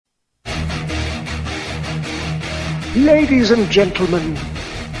Ladies and gentlemen,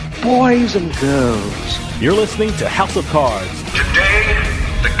 boys and girls. You're listening to House of Cards. Today,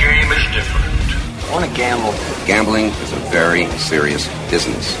 the game is different. I want to gamble. Gambling is a very serious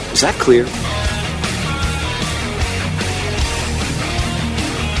business. Is that clear?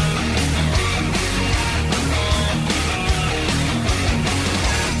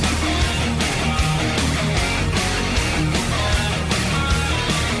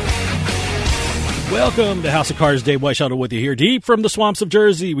 Welcome to House of Cards. Dave Weishuttle with you here, deep from the swamps of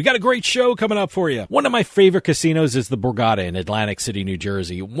Jersey. We got a great show coming up for you. One of my favorite casinos is the Borgata in Atlantic City, New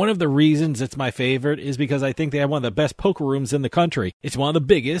Jersey. One of the reasons it's my favorite is because I think they have one of the best poker rooms in the country. It's one of the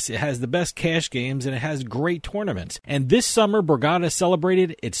biggest, it has the best cash games, and it has great tournaments. And this summer, Borgata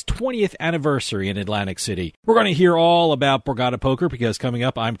celebrated its 20th anniversary in Atlantic City. We're going to hear all about Borgata Poker because coming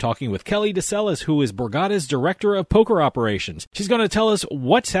up, I'm talking with Kelly DeCellis, who is Borgata's Director of Poker Operations. She's going to tell us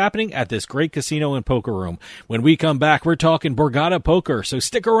what's happening at this great casino and poker room. When we come back, we're talking Borgata Poker, so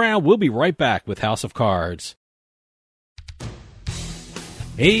stick around. We'll be right back with House of Cards.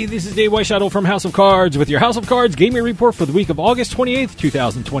 Hey, this is Dave Weishuttle from House of Cards with your House of Cards gaming report for the week of August 28th,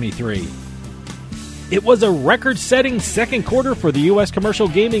 2023. It was a record-setting second quarter for the U.S. commercial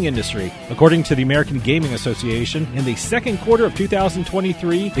gaming industry. According to the American Gaming Association, in the second quarter of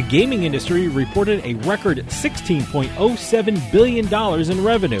 2023, the gaming industry reported a record $16.07 billion in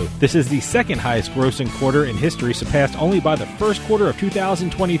revenue. This is the second highest grossing quarter in history, surpassed only by the first quarter of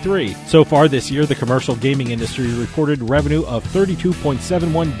 2023. So far this year, the commercial gaming industry reported revenue of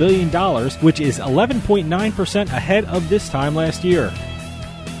 $32.71 billion, which is 11.9% ahead of this time last year.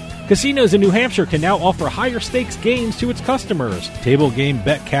 Casinos in New Hampshire can now offer higher stakes games to its customers. Table game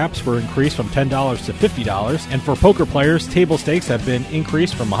bet caps were increased from $10 to $50, and for poker players, table stakes have been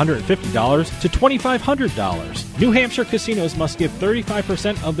increased from $150 to $2,500. New Hampshire casinos must give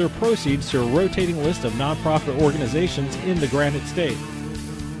 35% of their proceeds to a rotating list of nonprofit organizations in the Granite State.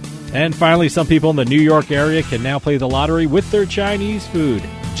 And finally, some people in the New York area can now play the lottery with their Chinese food.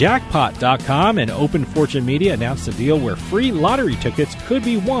 Jackpot.com and Open Fortune Media announced a deal where free lottery tickets could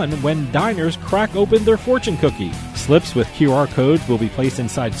be won when diners crack open their fortune cookie. Slips with QR codes will be placed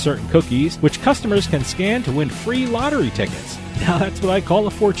inside certain cookies, which customers can scan to win free lottery tickets. Now that's what I call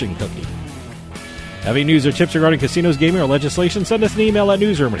a fortune cookie. Having news or tips regarding casinos, gaming, or legislation, send us an email at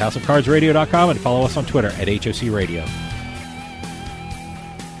newsroom@houseofcardsradio.com and follow us on Twitter at HOC Radio.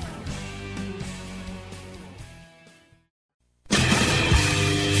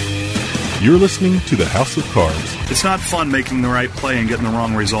 You're listening to the House of Cards. It's not fun making the right play and getting the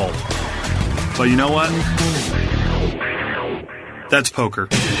wrong result. But you know what? That's poker.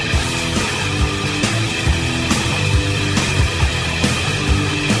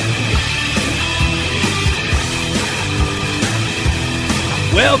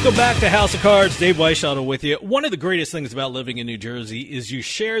 Welcome back to House of Cards. Dave Weishuttle with you. One of the greatest things about living in New Jersey is you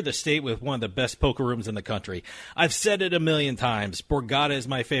share the state with one of the best poker rooms in the country. I've said it a million times. Borgata is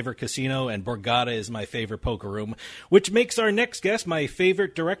my favorite casino, and Borgata is my favorite poker room, which makes our next guest my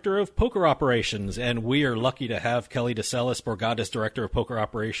favorite Director of Poker Operations. And we are lucky to have Kelly DeCellis, Borgata's Director of Poker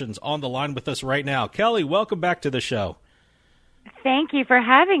Operations, on the line with us right now. Kelly, welcome back to the show. Thank you for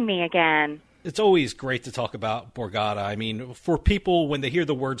having me again. It's always great to talk about Borgata. I mean, for people, when they hear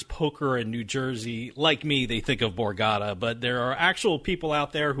the words poker in New Jersey, like me, they think of Borgata. But there are actual people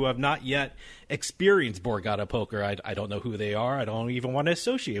out there who have not yet experienced Borgata poker. I don't know who they are. I don't even want to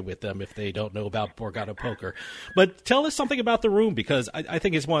associate with them if they don't know about Borgata poker. But tell us something about the room, because I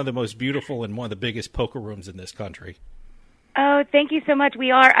think it's one of the most beautiful and one of the biggest poker rooms in this country. Oh, thank you so much.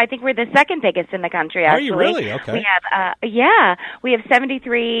 I think we're the second biggest in the country, actually. Are you really? Okay. We have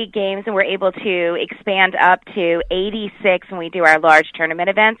 73 games, and we're able to expand up to 86 when we do our large tournament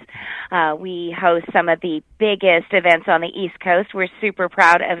events. We host some of the biggest events on the East Coast. We're super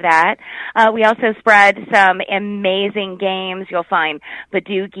proud of that. We also spread some amazing games. You'll find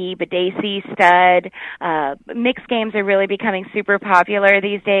Badoogie, Badesi, Stud. Mixed games are really becoming super popular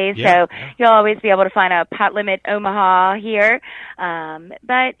these days, so you'll always be able to find a Pot Limit Omaha here.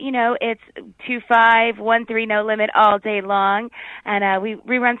 But, you know, it's 2-5, 1-3, no limit all day long. And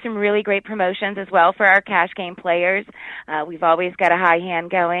we run some really great promotions as well for our cash game players. We've always got a high hand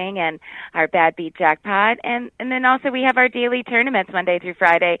going and our bad beat jackpot. And then also we have our daily tournaments Monday through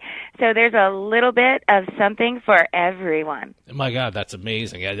Friday. So there's a little bit of something for everyone. My God, that's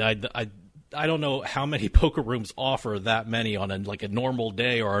amazing. I don't know how many poker rooms offer that many on a normal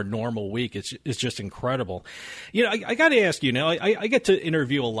day or a normal week. It's just incredible. I got to ask you now, I get to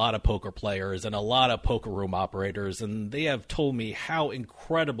interview a lot of poker players and a lot of poker room operators, and they have told me how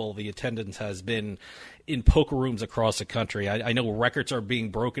incredible the attendance has been in poker rooms across the country. I know records are being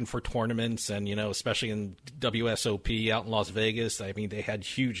broken for tournaments, and, especially in WSOP out in Las Vegas. I mean, they had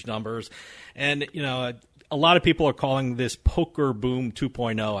huge numbers. And, a lot of people are calling this Poker Boom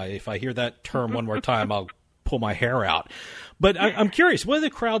 2.0. If I hear that term one more time, I'll pull my hair out. But I'm curious, what have the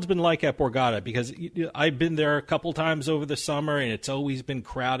crowds been like at Borgata? Because I've been there a couple times over the summer, and it's always been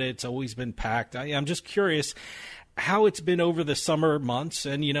crowded. It's always been packed. I'm just curious how it's been over the summer months.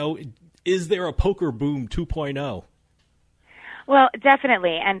 And, is there a Poker Boom 2.0? Well,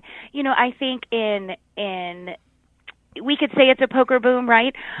 definitely. And, I think we could say it's a poker boom,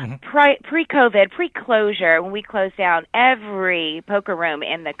 right? Mm-hmm. Pre-COVID, pre-closure, when we closed down, every poker room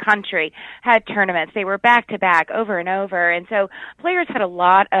in the country had tournaments. They were back-to-back over and over. And so players had a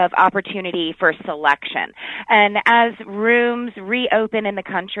lot of opportunity for selection. And as rooms reopen in the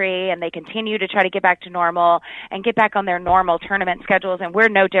country and they continue to try to get back to normal and get back on their normal tournament schedules, and we're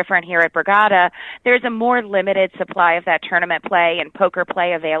no different here at Borgata, there's a more limited supply of that tournament play and poker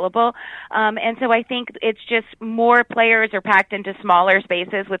play available. And so I think it's just more players are packed into smaller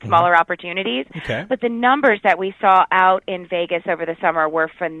spaces with smaller opportunities. Okay. But the numbers that we saw out in Vegas over the summer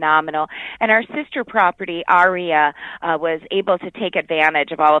were phenomenal. And our sister property, Aria, was able to take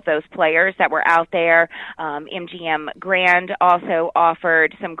advantage of all of those players that were out there. MGM Grand also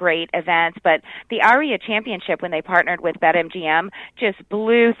offered some great events. But the Aria Championship, when they partnered with BetMGM, just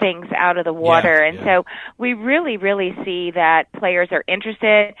blew things out of the water. So we really, really see that players are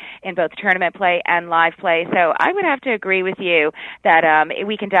interested in both tournament play and live play. So I would have to agree with you that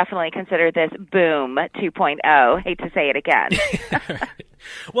we can definitely consider this Boom 2.0. Hate to say it again.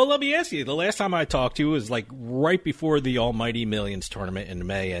 Well, let me ask you, the last time I talked to you was right before the Almighty Millions tournament in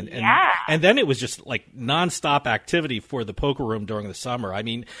May. And then it was just nonstop activity for the poker room during the summer. I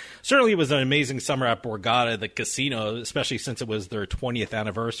mean, certainly it was an amazing summer at Borgata, the casino, especially since it was their 20th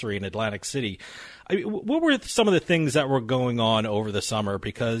anniversary in Atlantic City. I mean, what were some of the things that were going on over the summer?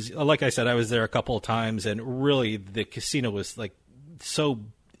 Because, like I said, I was there a couple of times, and really the casino was so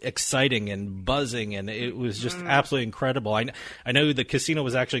exciting and buzzing, and it was just absolutely incredible. I know the casino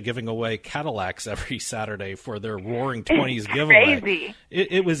was actually giving away Cadillacs every Saturday for their Roaring 20s giveaway. Crazy.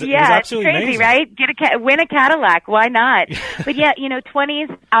 It was absolutely crazy, amazing. Right? Win a Cadillac. Why not? But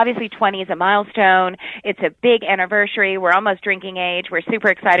 20s, obviously 20 is a milestone. It's a big anniversary. We're almost drinking age. We're super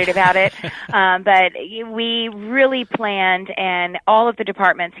excited about it. But we really planned, and all of the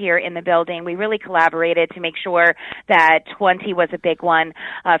departments here in the building, we really collaborated to make sure that 20 was a big one.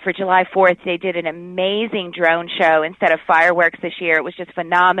 For July 4th, they did an amazing drone show instead of fireworks this year. It was just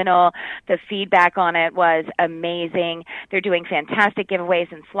phenomenal. The feedback on it was amazing. They're doing fantastic giveaways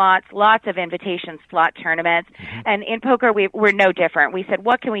and slots, lots of invitation slot tournaments. Mm-hmm. And in poker, we're no different. We said,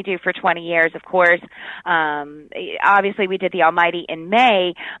 what can we do for 20 years? Of course, obviously we did the Almighty in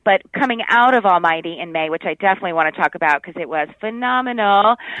May, but coming out of Almighty in May, which I definitely want to talk about because it was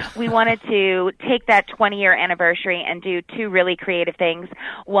phenomenal, we wanted to take that 20-year anniversary and do two really creative things.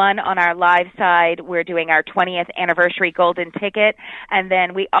 One, on our live side, we're doing our 20th anniversary golden ticket, and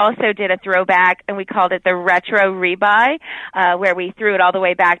then we also did a throwback, and we called it the retro rebuy, where we threw it all the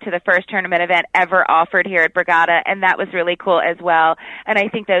way back to the first tournament event ever offered here at Borgata, and that was really cool as well. And I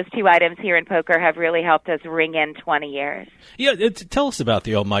think those two items here in poker have really helped us ring in 20 years. Yeah, tell us about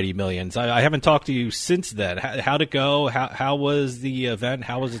the Almighty Millions. I haven't talked to you since then. How'd it go? How was the event?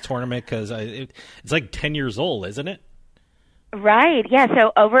 How was the tournament? Because it's 10 years old, isn't it? Right, yeah.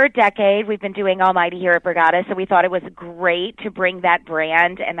 So over a decade, we've been doing Almighty here at Borgata, so we thought it was great to bring that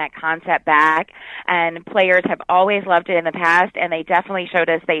brand and that concept back. And players have always loved it in the past, and they definitely showed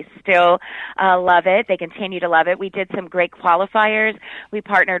us they still love it. They continue to love it. We did some great qualifiers. We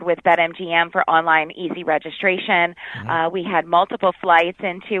partnered with BetMGM for online easy registration. Mm-hmm. We had multiple flights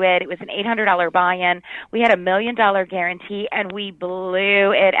into it. It was an $800 buy-in. We had $1 million guarantee, and we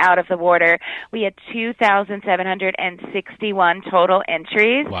blew it out of the water. We had 2,761 total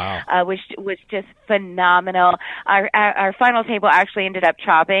entries, which was just phenomenal. Our final table actually ended up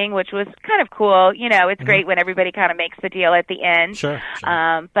chopping, which was kind of cool. It's great when everybody kind of makes the deal at the end. Sure.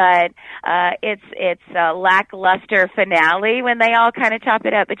 But it's a lackluster finale when they all kind of chop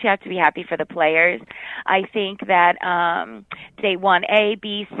it up, but you have to be happy for the players. I think that day 1A,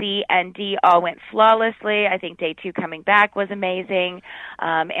 B, C, and D all went flawlessly. I think day 2 coming back was amazing.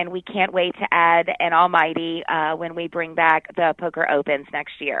 And we can't wait to add an Almighty when we bring back the Poker Opens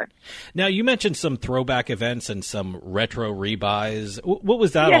next year. Now, you mentioned some throwback events and some retro rebuys. What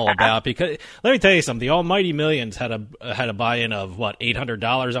was that all about? Because let me tell you something. The Almighty Millions had a buy-in of, what, $800?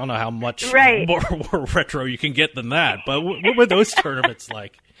 I don't know how much more retro you can get than that. But what were those tournaments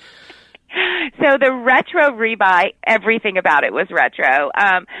like? So the retro rebuy, everything about it was retro.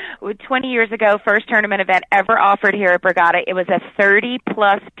 20 years ago, first tournament event ever offered here at Borgata. It was a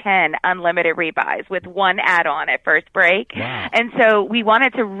 30+10 unlimited rebuys with one add-on at first break. Wow. And so we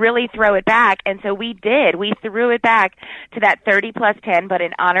wanted to really throw it back, and so we did. We threw it back to that 30+10, but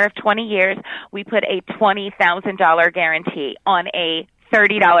in honor of 20 years, we put a $20,000 guarantee on a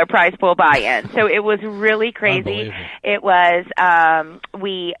 $30 prize pool buy-in. So it was really crazy. It was,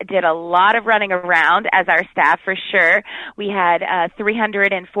 we did a lot of running around as our staff for sure. We had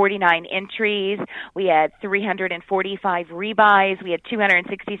 349 entries. We had 345 rebuys. We had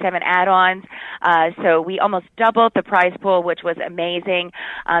 267 add-ons. So we almost doubled the prize pool, which was amazing.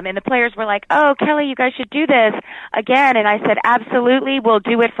 And the players were like, "Oh, Kelly, you guys should do this again." And I said, "Absolutely. We'll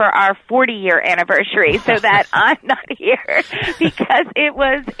do it for our 40-year anniversary so that I'm not here," because it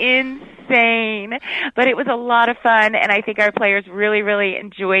was insane, but it was a lot of fun, and I think our players really, really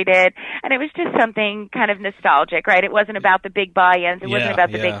enjoyed it, and it was just something kind of nostalgic, right? It wasn't about the big buy-ins. It wasn't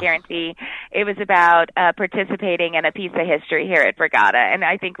about the big guarantee. It was about participating in a piece of history here at Borgata, and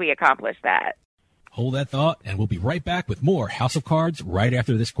I think we accomplished that. Hold that thought, and we'll be right back with more House of Cards right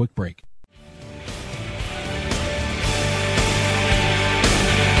after this quick break.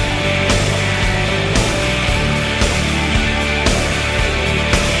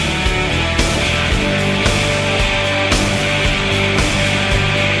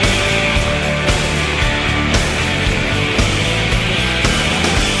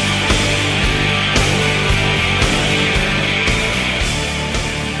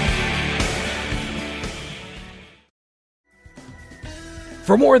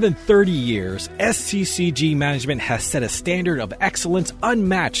 For more than 30 years, SCCG Management has set a standard of excellence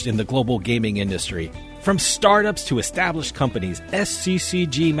unmatched in the global gaming industry. From startups to established companies,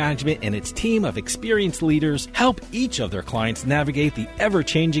 SCCG Management and its team of experienced leaders help each of their clients navigate the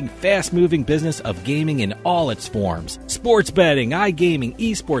ever-changing, fast-moving business of gaming in all its forms. Sports betting, iGaming,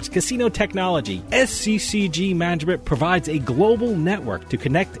 esports, casino technology, SCCG Management provides a global network to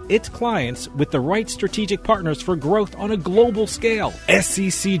connect its clients with the right strategic partners for growth on a global scale.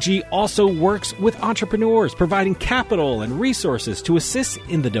 SCCG also works with entrepreneurs, providing capital and resources to assist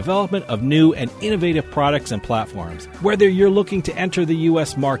in the development of new and innovative products and platforms. Whether you're looking to enter the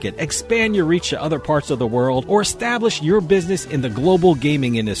U.S. market, expand your reach to other parts of the world, or establish your business in the global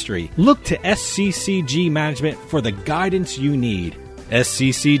gaming industry, look to SCCG Management for the guidance you need.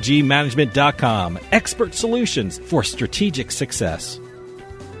 SCCGmanagement.com. Expert solutions for strategic success.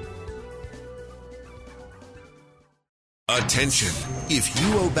 Attention. If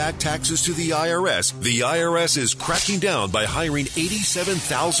you owe back taxes to the IRS is cracking down by hiring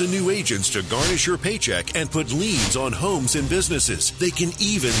 87,000 new agents to garnish your paycheck and put liens on homes and businesses. They can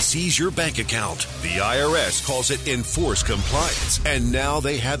even seize your bank account. The IRS calls it enforced compliance, and now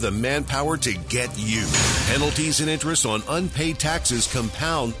they have the manpower to get you. Penalties and interest on unpaid taxes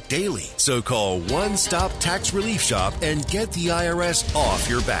compound daily. So call One Stop Tax Relief Shop and get the IRS off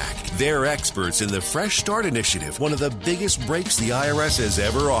your back. They're experts in the Fresh Start Initiative, one of the biggest breaks the IRS has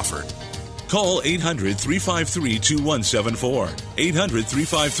ever offered. Call 800-353-2174.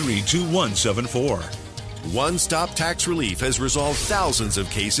 800-353-2174. One Stop Tax Relief has resolved thousands of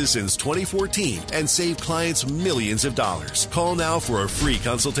cases since 2014 and saved clients millions of dollars. Call now for a free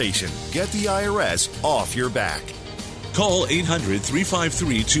consultation. Get the IRS off your back. Call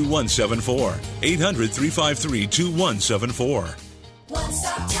 800-353-2174. 800-353-2174. One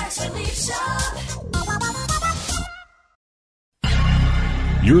Stop Tax Relief Shop.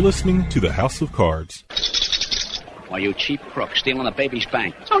 You're listening to the House of Cards. Why, you cheap crook, stealing a baby's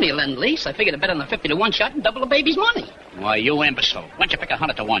bank. It's only a lend-lease. I figured to bet on the 50 to 1 shot and double the baby's money. Why, you imbecile. Why don't you pick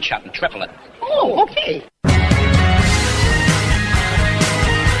 100 to 1 shot and triple it? Oh, okay.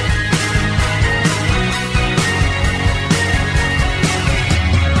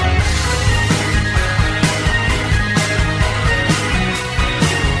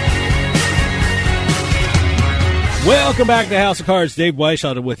 Welcome back to House of Cards. Dave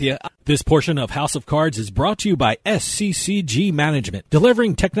Weishaupt with you. This portion of House of Cards is brought to you by SCCG Management,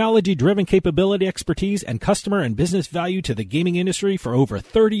 delivering technology-driven capability, expertise, and customer and business value to the gaming industry for over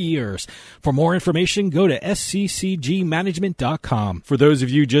 30 years. For more information, go to sccgmanagement.com. For those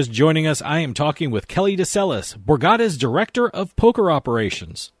of you just joining us, I am talking with Kelly DeCellis, Borgata's Director of Poker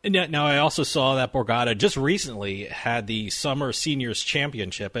Operations. And now, I also saw that Borgata just recently had the Summer Seniors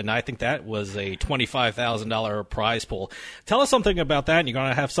Championship, and I think that was a $25,000 prize prize pool. Tell us something about that. And you're going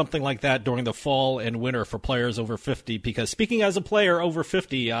to have something like that during the fall and winter for players over 50, because speaking as a player over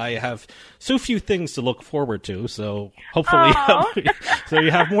 50, I have so few things to look forward to. So hopefully, so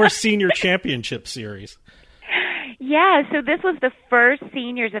you have more senior championship series. Yeah, so this was the first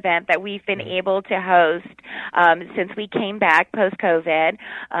seniors event that we've been able to host since we came back post-COVID,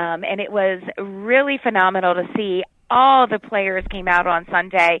 and it was really phenomenal to see. All the players came out on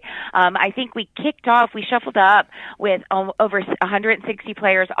Sunday. I think we shuffled up with over 160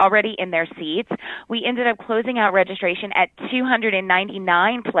 players already in their seats. We ended up closing out registration at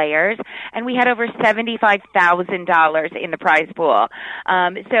 299 players, and we had over $75,000 in the prize pool.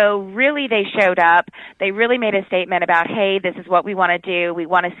 So really they showed up. They really made a statement about, hey, this is what we want to do. We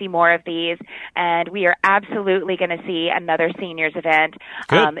want to see more of these, and we are absolutely going to see another seniors event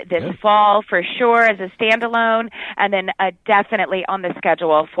this fall for sure as a standalone, and then definitely on the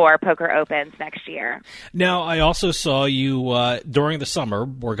schedule for Poker Opens next year. Now, I also saw you during the summer,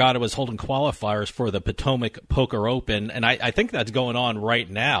 Borgata was holding qualifiers for the Potomac Poker Open, and I think that's going on right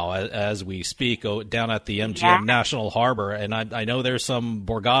now as we speak down at the MGM National Harbor, and I know there's some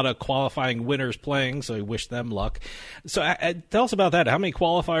Borgata qualifying winners playing, so we wish them luck. So tell us about that. How many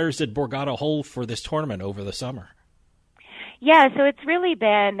qualifiers did Borgata hold for this tournament over the summer? Yeah, so it's really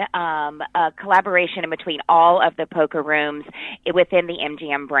been a collaboration in between all of the poker rooms within the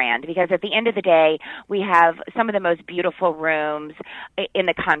MGM brand, because at the end of the day, we have some of the most beautiful rooms in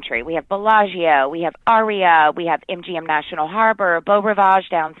the country. We have Bellagio, we have Aria, we have MGM National Harbor, Beau Rivage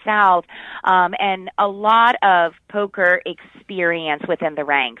down south, and a lot of poker experience within the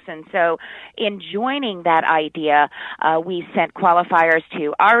ranks. And so in joining that idea, we sent qualifiers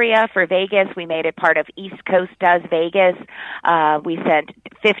to Aria for Vegas. We made it part of East Coast Does Vegas. We sent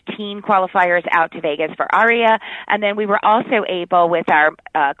 15 qualifiers out to Vegas for Aria, and then we were also able, with our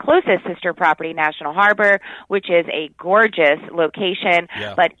closest sister property, National Harbor, which is a gorgeous location,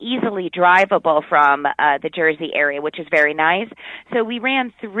 but easily drivable from the Jersey area, which is very nice. So we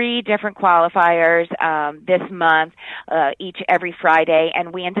ran 3 different qualifiers this month, every Friday,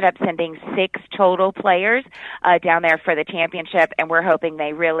 and we ended up sending 6 total players down there for the championship, and we're hoping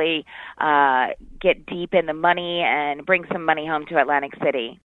they really get deep in the money and bring some money home to Atlantic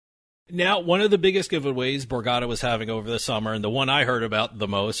City. Now, one of the biggest giveaways Borgata was having over the summer, and the one I heard about the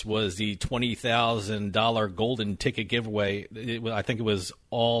most, was the $20,000 golden ticket giveaway. I think it was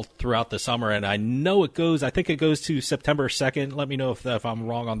all throughout the summer, and I think it goes to September 2nd. Let me know if I'm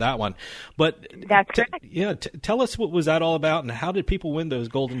wrong on that one. But that's correct. Tell us, what was that all about, and how did people win those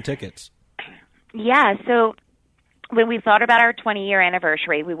golden tickets? Yeah, so when we thought about our 20-year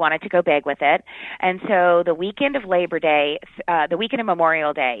anniversary, we wanted to go big with it. And so the weekend of Labor Day, the weekend of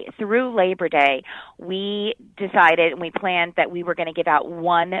Memorial Day, through Labor Day, we decided and we planned that we were going to give out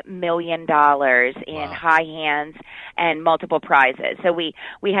 $1 million in high hands and multiple prizes. So we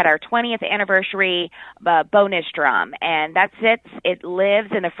had our 20th anniversary bonus drum, and it lives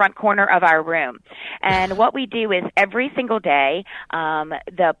in the front corner of our room. And what we do is every single day,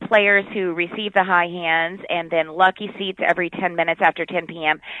 the players who receive the high hands and then lucky seats every 10 minutes after 10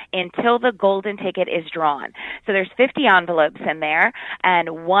 p.m. until the golden ticket is drawn. So there's 50 envelopes in there,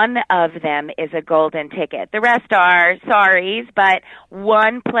 and one of them is a golden ticket. The rest are sorries, but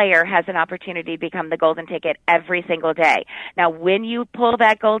one player has an opportunity to become the golden ticket every single day. Now, when you pull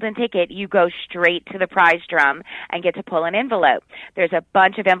that golden ticket, you go straight to the prize drum and get to pull an envelope. There's a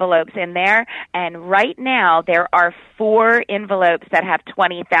bunch of envelopes in there, and right now there are 4 envelopes that have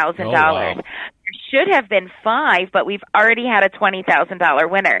 $20,000. Oh, wow. Should have been 5, but we've already had a $20,000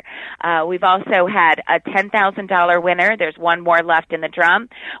 winner. We've also had a $10,000 winner. There's one more left in the drum.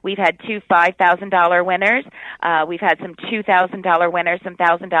 We've had 2 $5,000 winners. We've had some $2,000 winners, some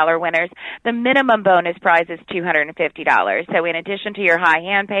 $1,000 winners. The minimum bonus prize is $250. So in addition to your high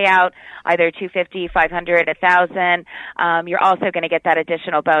hand payout, either $250, $500, $1,000, you're also going to get that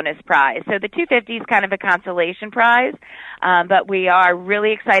additional bonus prize. So the $250 is kind of a consolation prize, but we are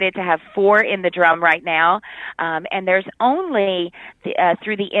really excited to have 4 in the drum right now, and there's only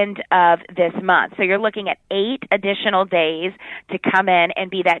through the end of this month. So you're looking at 8 additional days to come in and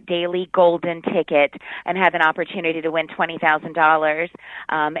be that daily golden ticket and have an opportunity to win $20,000.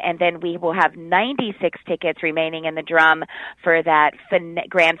 And then we will have 96 tickets remaining in the drum for that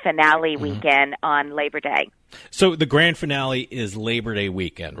grand finale weekend on Labor Day. So the grand finale is Labor Day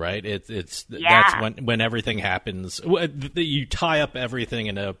weekend, right? That's when everything happens. You tie up everything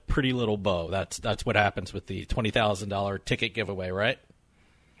in a pretty little bow. That's what happens with the $20,000 ticket giveaway, right?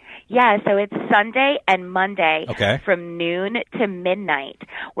 Yeah, so it's Sunday and Monday from noon to midnight.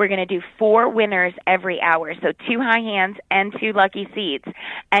 We're going to do 4 winners every hour, so 2 high hands and 2 lucky seats.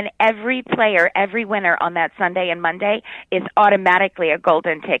 And every player, every winner on that Sunday and Monday is automatically a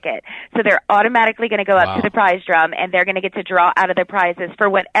golden ticket. So they're automatically going to go up to the prize drum, and they're going to get to draw out of the prizes for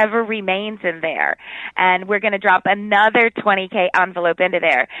whatever remains in there. And we're going to drop another $20K envelope into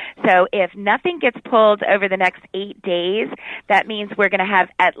there. So if nothing gets pulled over the next 8 days, that means we're going to have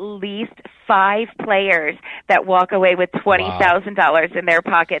at least 5 players that walk away with $20,000 in their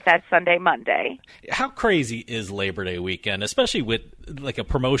pocket that Sunday, Monday. How crazy is Labor Day weekend, especially with like a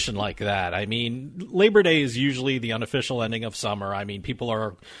promotion like that? I mean, Labor Day is usually the unofficial ending of summer. I mean, people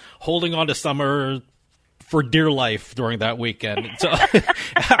are holding on to summer for dear life during that weekend. So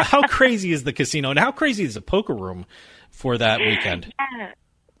how crazy is the casino, and how crazy is the poker room for that weekend? Yeah.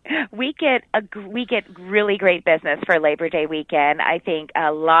 We get really great business for Labor Day weekend. I think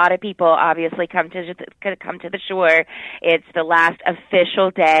a lot of people obviously come to the shore. It's the last official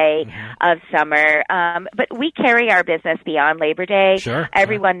day of summer, but we carry our business beyond Labor Day. Sure.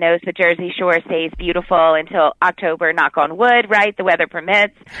 Everyone knows the Jersey Shore stays beautiful until October. Knock on wood, right? The weather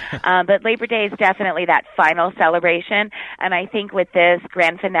permits. But Labor Day is definitely that final celebration, and I think with this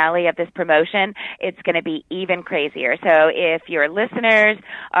grand finale of this promotion, it's going to be even crazier. So if your listeners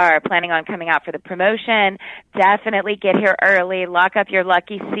are planning on coming out for the promotion, definitely get here early, lock up your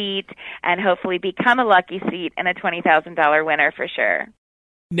lucky seat, and hopefully become a lucky seat and a $20,000 winner for sure.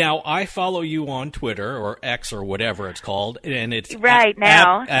 Now, I follow you on Twitter, or X, or whatever it's called, and it's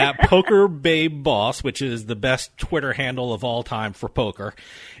at Poker Babe Boss, which is the best Twitter handle of all time for poker.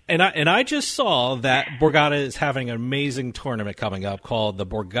 And I just saw that Borgata is having an amazing tournament coming up called the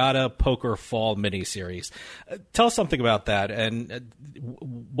Borgata Poker Fall Miniseries. Tell us something about that, and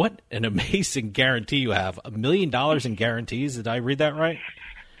what an amazing guarantee you have. $1 million in guarantees. Did I read that right?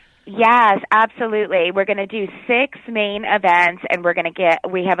 Yes, absolutely. We're going to do 6 main events, and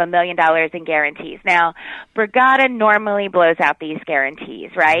we have $1 million in guarantees. Now, Borgata normally blows out these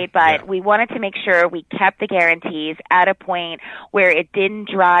guarantees, right? But we wanted to make sure we kept the guarantees at a point where it didn't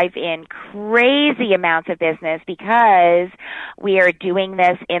drive in crazy amounts of business, because we are doing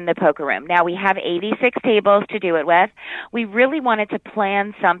this in the poker room. Now, we have 86 tables to do it with. We really wanted to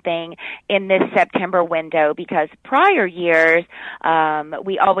plan something in this September window, because prior years,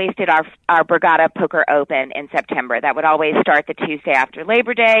 we always did our Borgata Poker Open in September. That would always start the Tuesday after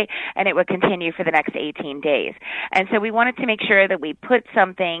Labor Day, and it would continue for the next 18 days. And so we wanted to make sure that we put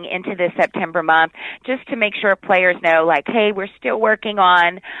something into this September month just to make sure players know, like, hey, we're still working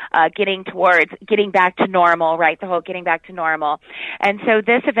on getting back to normal, right? The whole getting back to normal. And so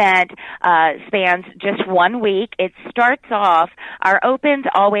this event spans just 1 week. It starts off, our Opens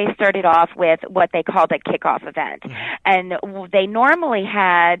always started off with what they called a kickoff event. And they normally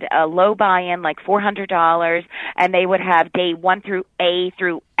had a low buy-in, like $400, and they would have day 1 through A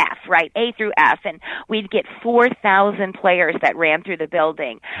through F, right? A through F, and we'd get 4,000 players that ran through the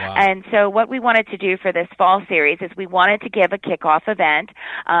building. Wow. And so what we wanted to do for this fall series is we wanted to give a kickoff event.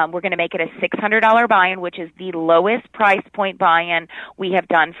 We're going to make it a $600 buy-in, which is the lowest price point buy-in we have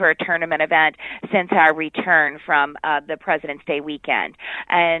done for a tournament event since our return from the President's Day weekend.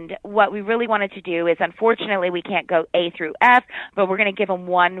 And what we really wanted to do is, unfortunately, we can't go A through F, but we're going to give them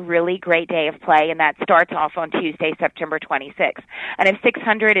one really great day of play, and that starts off on Tuesday, September 26th. And if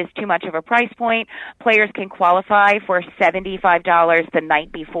 $600 is too much of a price point, players can qualify for $75 the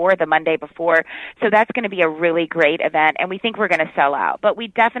night before, the Monday before. So that's going to be a really great event, and we think we're going to sell out. But we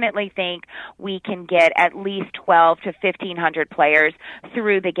definitely think we can get at least 1,200 to 1,500 players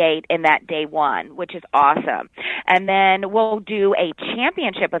through the gate in that day one, which is awesome. And then we'll do a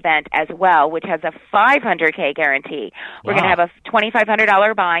championship event as well, which has a $500K guarantee. We're going to have a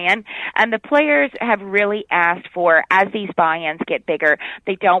 $2,500 buy-in, and the players have really asked for, as these buy-ins get bigger,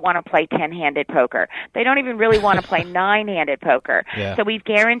 they don't want to play 10-handed poker. They don't even really want to play 9-handed poker. Yeah. So we've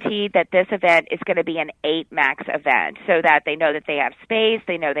guaranteed that this event is going to be an 8-max event, so that they know that they have space,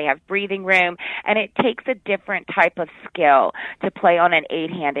 they know they have breathing room, and it takes a different type of skill to play on an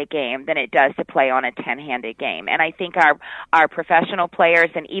 8-handed game than it does to play on a 10-handed game. And I think our professional players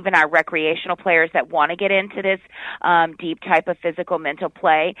and even our recreational players that want to get into this deep type of physical mental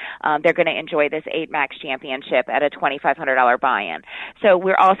play, they're going to enjoy this 8-max championship at a $2,500 buy-in. So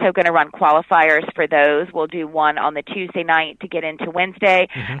we're also going to run qualifiers for those. We'll do one on the Tuesday night to get into Wednesday,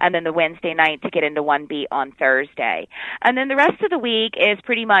 and then the Wednesday night to get into 1B on Thursday. And then the rest of the week is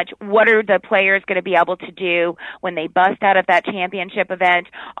pretty much what are the players going to be able to do when they bust out of that championship event,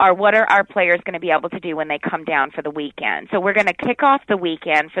 or what are our players going to be able to do when they come down for the weekend. So we're going to kick off the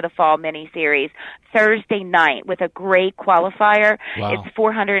weekend for the fall mini-series Thursday night with a great qualifier. Wow. It's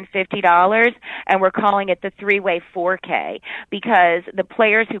 $450, and we're calling it the three-way 4K because the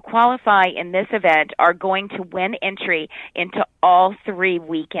players who qualify in this event are going to win entry into all 3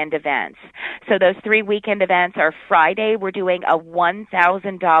 weekend events. So those 3 weekend events are Friday, we're doing a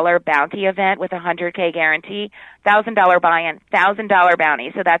 $1,000 bounty event with a $100K guarantee, $1,000 buy-in, $1,000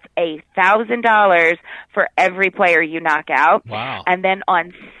 bounty. So that's $1,000 for every player you knock out. Wow. And then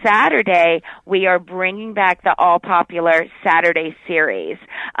on Saturday, we are bringing back the all-popular Saturday series.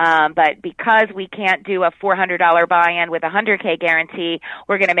 But because we can't do a $400 buy-in with a $100K guarantee,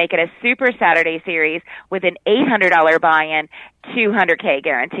 we're going to make it a Super Saturday series with an $800 buy-in, $200K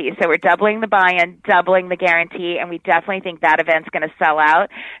guarantee. So we're doubling the buy-in, doubling the guarantee, and we definitely think that event's going to sell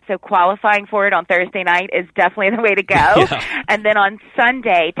out. So qualifying for it on Thursday night is definitely the way to go. Yeah. And then on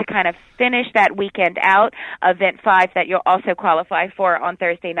Sunday, to kind of finish that weekend out, event 5 that you'll also qualify for on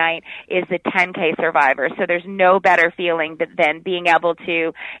Thursday night is the 10K Survivor. So there's no better feeling than being able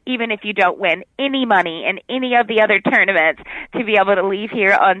to, even if you don't win any money in any of the other tournaments, to be able to leave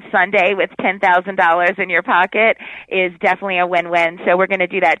here on Sunday with $10,000 in your pocket is definitely a win-win. So we're going to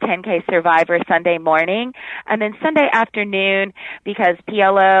do that 10K Survivor Sunday morning. And then Sunday afternoon, because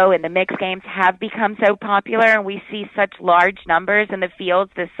PLO and the mixed games have become so popular and we see such large numbers in the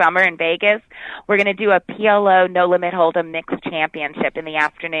fields this summer in Vegas, we're going to do a PLO No Limit Hold'em Mixed Championship in the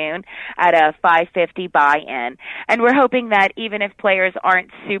afternoon at a $550 buy-in. And we're hoping that even if players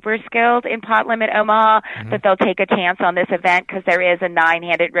aren't super skilled in Pot Limit Omaha, that they'll take a chance on this event because there is a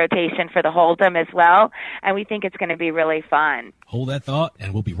 9-handed rotation for the Hold'em as well. And we think it's going to be really fun. Hold that thought,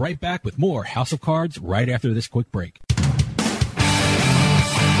 and we'll be right back with more House of Cards right after this quick break.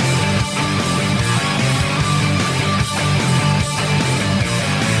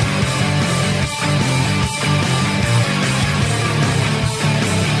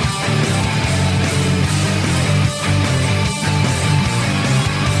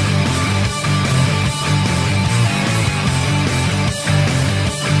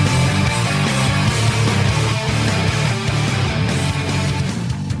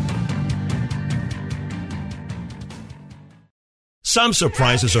 Some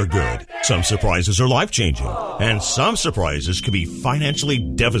surprises are good, some surprises are life-changing, and some surprises can be financially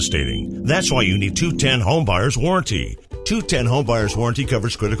devastating. That's why you need 210 Home Buyer's Warranty. 210 Home Buyer's Warranty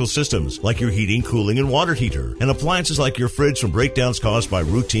covers critical systems like your heating, cooling, and water heater, and appliances like your fridge from breakdowns caused by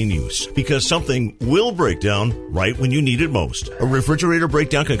routine use. Because something will break down right when you need it most. A refrigerator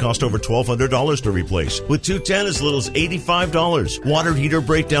breakdown can cost over $1,200 to replace. With 210, as little as $85. Water heater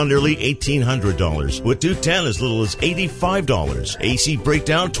breakdown, nearly $1,800. With 210, as little as $85. AC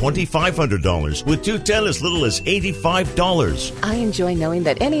breakdown, $2,500. With 210, as little as $85. I enjoy knowing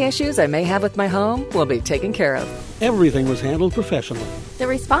that any issues I may have with my home will be taken care of. Everything was handled professionally. The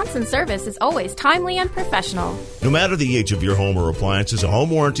response and service is always timely and professional. No matter the age of your home or appliances, a home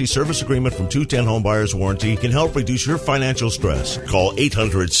warranty service agreement from 210 Home Buyer's Warranty can help reduce your financial stress. Call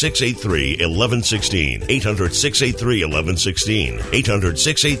 800-683-1116. 800-683-1116.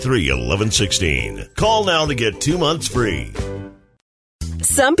 800-683-1116. Call now to get 2 months free.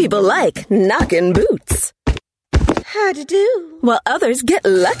 Some people like knocking boots. How'd you do? While others get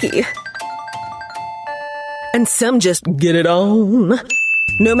lucky. And some just get it on.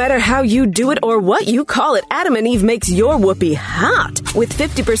 No matter how you do it or what you call it, Adam and Eve makes your whoopee hot with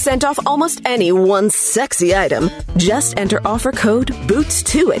 50% off almost any one sexy item. Just enter offer code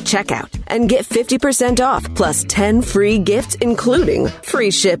BOOTS2 at checkout and get 50% off plus 10 free gifts, including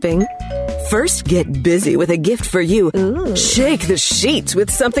free shipping. First, get busy with a gift for you. Shake the sheets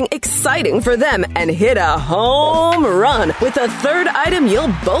with something exciting for them and hit a home run with a third item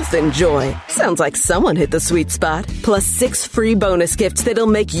you'll both enjoy. Sounds like someone hit the sweet spot. Plus 6 free bonus gifts that'll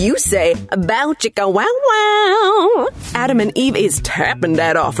make you say, bow chicka wow wow. Adam and Eve is tapping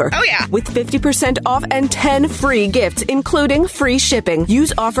that offer. Oh yeah. With 50% off and 10 free gifts, including free shipping.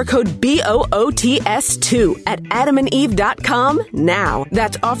 Use offer code BOOTS2 at adamandeve.com now.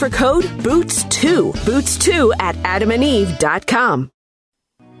 That's offer code BOOTS2. BOOTS2 at adamandeve.com.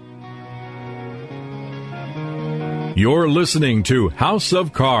 You're listening to House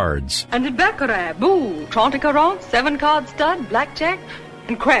of Cards. And baccarat, boo, 30 carat, 7-card stud, blackjack,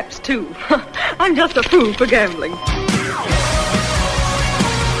 and craps too. I'm just a fool for gambling.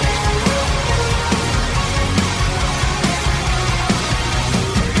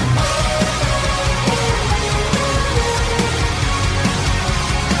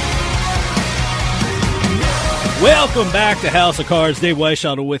 Welcome back to House of Cards. Dave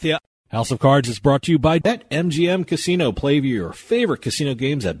Weishuttle with you. House of Cards is brought to you by BetMGM Casino. Play your favorite casino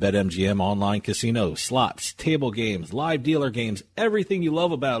games at BetMGM Online Casino. Slots, table games, live dealer games, everything you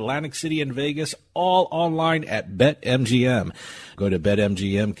love about Atlantic City and Vegas, all online at BetMGM. Go to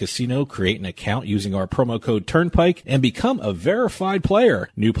BetMGM Casino, create an account using our promo code Turnpike, and become a verified player.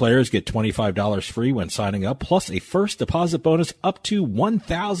 New players get $25 free when signing up, plus a first deposit bonus up to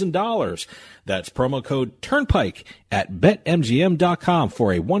 $1,000. That's promo code Turnpike at BetMGM.com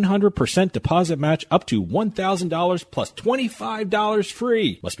for a 100% deposit match up to $1,000 plus $25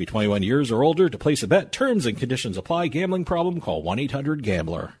 free. Must be 21 years or older to place a bet. Terms and conditions apply. Gambling problem? Call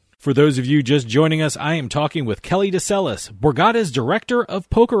 1-800-GAMBLER. For those of you just joining us, I am talking with Kelly DeCellis, Borgata's Director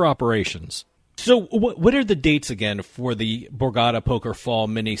of Poker Operations. So what are the dates again for the Borgata Poker Fall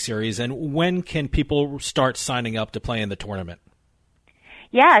mini-series, and when can people start signing up to play in the tournament?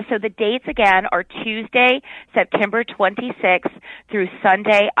 Yeah, so the dates again are Tuesday, September 26th through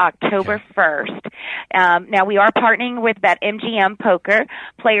Sunday, October 1st. Now, we are partnering with BetMGM Poker.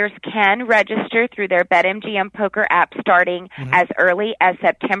 Players can register through their BetMGM Poker app starting as early as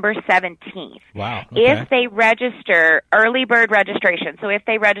September 17th. Wow. Okay. If they register, early bird registration, so if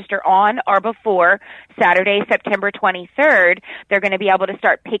they register on or before Saturday, September 23rd, they're going to be able to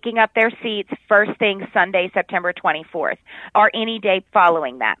start picking up their seats first thing Sunday, September 24th, or any day following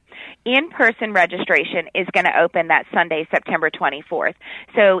that. In-person registration is going to open that Sunday, September 24th.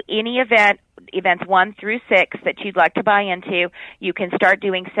 So any events 1 through 6 that you'd like to buy into, you can start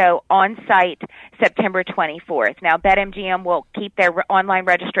doing so on site September 24th. Now, BetMGM will keep their online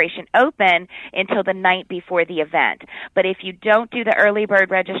registration open until the night before the event. But if you don't do the early bird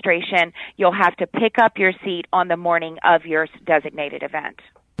registration, you'll have to pick up your seat on the morning of your designated event.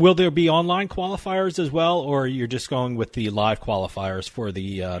 Will there be online qualifiers as well, or you're just going with the live qualifiers for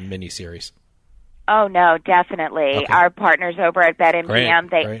the mini-series? Oh, no, definitely. Okay. Our partners over at BetMGM,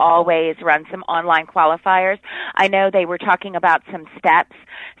 they always run some online qualifiers. I know they were talking about some steps,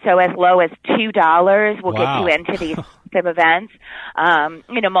 so as low as $2 will get you into these type of events,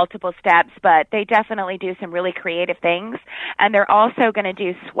 multiple steps, but they definitely do some really creative things. And they're also going to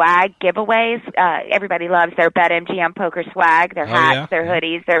do swag giveaways. Everybody loves their BetMGM Poker swag, their hats, their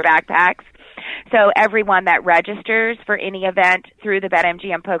hoodies, their backpacks. So everyone that registers for any event through the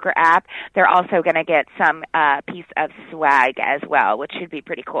BetMGM Poker app, they're also going to get some piece of swag as well, which should be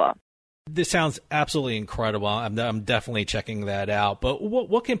pretty cool. This sounds absolutely incredible. I'm definitely checking that out. But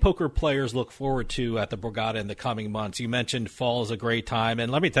what can poker players look forward to at the Borgata in the coming months? You mentioned fall is a great time,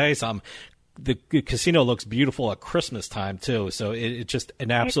 and let me tell you something. The casino looks beautiful at Christmas time, too, so it's just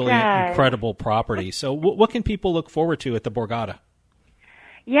an absolutely incredible property. So what can people look forward to at the Borgata?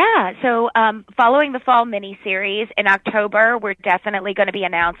 Yeah, so following the fall mini-series, in October, we're definitely going to be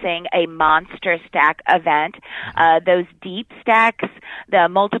announcing a monster stack event. Those deep stacks, the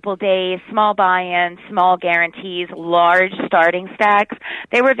multiple days, small buy-ins, small guarantees, large starting stacks,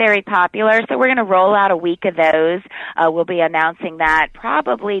 they were very popular, so we're going to roll out a week of those. We'll be announcing that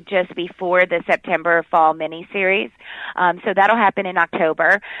probably just before the September fall mini-series. So that'll happen in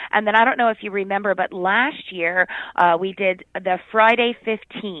October. And then I don't know if you remember, but last year we did the Friday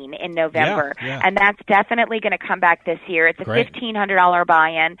 15 in November, and that's definitely going to come back this year. It's a $1,500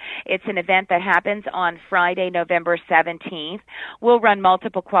 buy-in. It's an event that happens on Friday, November 17th. We'll run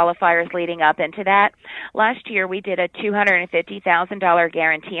multiple qualifiers leading up into that. Last year, we did a $250,000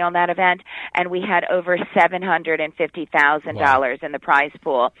 guarantee on that event, and we had over $750,000 in the prize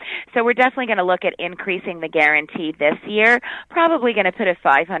pool. So we're definitely going to look at increasing the guarantee this year, probably going to put a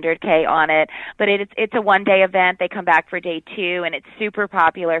 $500K on it, but it's a one-day event. They come back for day 2, and it's super popular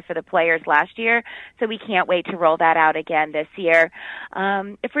for the players last year, so we can't wait to roll that out again this year.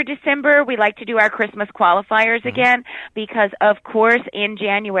 For December, we like to do our Christmas qualifiers again because, of course, in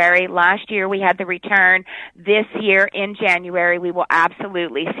January, last year we had the return. This year in January, we will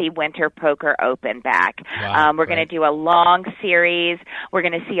absolutely see Winter Poker Open back. We're going to do a long series. We're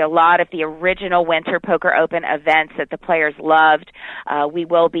going to see a lot of the original Winter Poker Open events that the players loved. We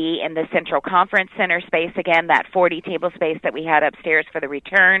will be in the Central Conference Center space again, that 40-table space that we had upstairs for the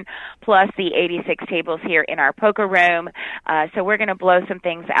return, plus the 86 tables here in our poker room. So we're going to blow some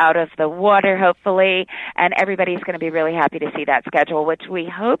things out of the water, hopefully, and everybody's going to be really happy to see that schedule, which we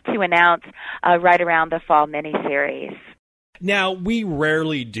hope to announce right around the fall mini-series. Now, we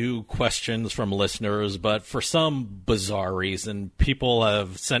rarely do questions from listeners, but for some bizarre reason, people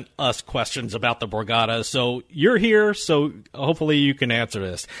have sent us questions about the Borgata. So you're here, so hopefully you can answer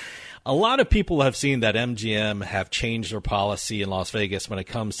this. A lot of people have seen that MGM have changed their policy in Las Vegas when it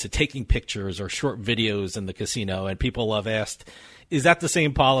comes to taking pictures or short videos in the casino, and people have asked Is that the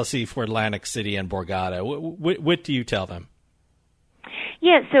same policy for Atlantic City and Borgata? What do you tell them?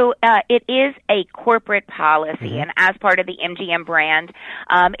 Yeah, so it is a corporate policy, and as part of the MGM brand,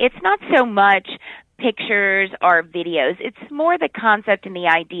 it's not so much pictures or videos. It's more the concept and the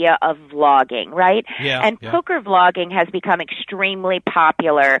idea of vlogging, right? Yeah, and poker vlogging has become extremely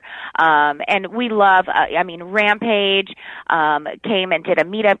popular. And we love, Rampage came and did a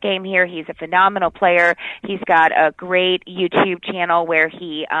meetup game here. He's a phenomenal player. He's got a great YouTube channel where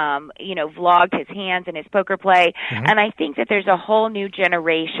he, vlogged his hands and his poker play. And I think that there's a whole new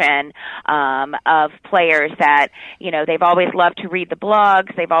generation of players that, they've always loved to read the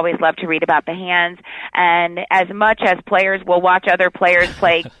blogs. They've always loved to read about the hands. And as much as players will watch other players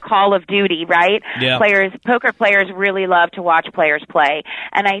play Call of Duty, right? Yeah. Poker players really love to watch players play.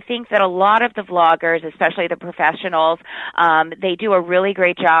 And I think that a lot of the vloggers, especially the professionals, they do a really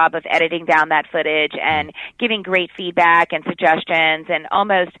great job of editing down that footage and giving great feedback and suggestions and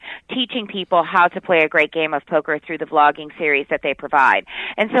almost teaching people how to play a great game of poker through the vlogging series that they provide.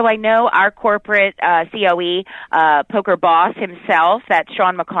 And so I know our corporate COE, poker boss himself, that's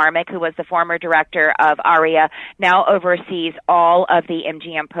Sean McCormick, who was the former director of ARIA, now oversees all of the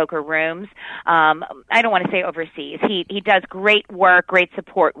MGM poker rooms. I don't want to say oversees. He does great work, great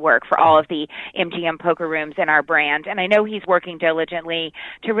support work for all of the MGM poker rooms in our brand. And I know he's working diligently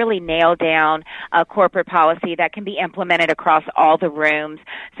to really nail down a corporate policy that can be implemented across all the rooms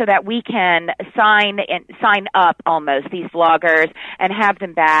so that we can sign up almost these vloggers and have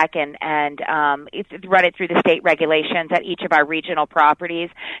them back and run it through the state regulations at each of our regional properties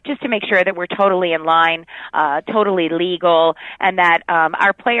just to make sure that we're totally in line, totally legal, and that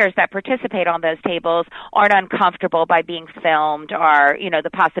our players that participate on those tables aren't uncomfortable by being filmed or, the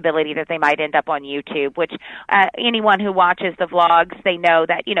possibility that they might end up on YouTube, which anyone who watches the vlogs, they know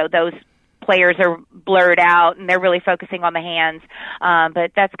that, those players are blurred out and they're really focusing on the hands.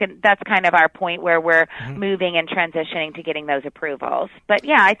 But that's kind of our point where we're moving and transitioning to getting those approvals. But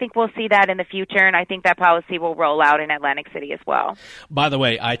yeah, I think we'll see that in the future, and I think that policy will roll out in Atlantic City as well. By the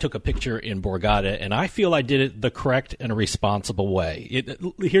way, I took a picture in Borgata, and I feel I did it the correct and responsible way.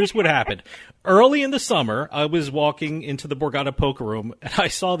 Here's what happened. Early in the summer, I was walking into the Borgata poker room, and I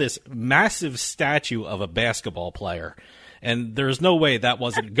saw this massive statue of a basketball player. And there's no way that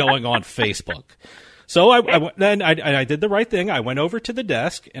wasn't going on Facebook. So I did the right thing. I went over to the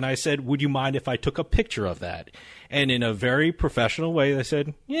desk and I said, would you mind if I took a picture of that? And in a very professional way, they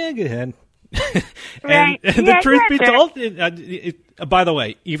said, yeah, go ahead. Right. And the truth be told, by the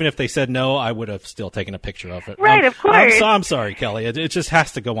way, even if they said no, I would have still taken a picture of it. Right, of course. I'm sorry, Kelly. It just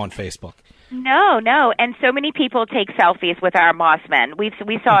has to go on Facebook. No. And so many people take selfies with our Mossmen. We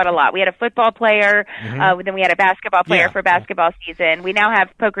saw it a lot. We had a football player, then we had a basketball player for basketball season. We now have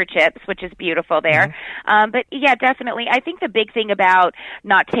poker chips, which is beautiful there. But yeah, definitely. I think the big thing about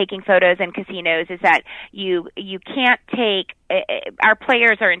not taking photos in casinos is that you can't take our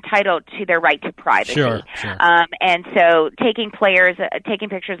players are entitled to their right to privacy. Sure. And so taking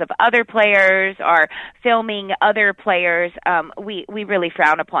pictures of other players or filming other players, we really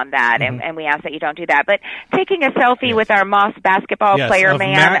frown upon that, and we ask that you don't do that. But taking a selfie with our Moss basketball player,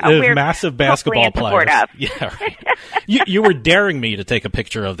 we're massive basketball players. Yeah, right. you were daring me to take a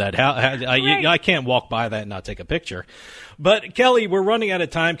picture of that. I can't walk by that and not take a picture. But, Kelly, we're running out of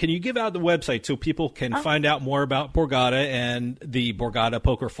time. Can you give out the website so people can find out more about Borgata and the Borgata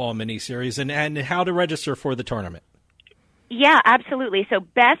Poker Fall mini-series and how to register for the tournament? Yeah, absolutely. So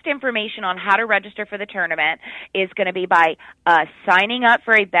best information on how to register for the tournament is going to be by signing up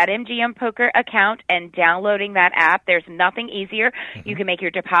for a BetMGM Poker account and downloading that app. There's nothing easier. You can make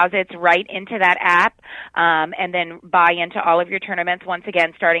your deposits right into that app and then buy into all of your tournaments. Once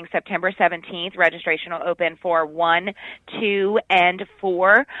again, starting September 17th, registration will open for 1, 2, and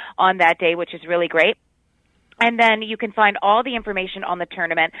 4 on that day, which is really great. And then you can find all the information on the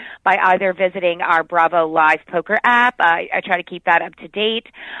tournament by either visiting our Bravo Live Poker app. I try to keep that up to date.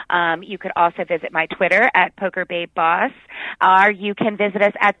 You could also visit my Twitter at PokerBabeBoss, or you can visit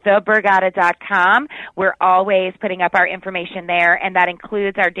us at theborgata.com. We're always putting up our information there, and that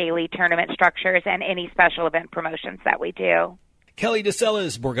includes our daily tournament structures and any special event promotions that we do. Kelly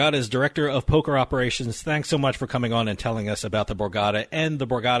DeCellis, Borgata's Director of Poker Operations, thanks so much for coming on and telling us about the Borgata and the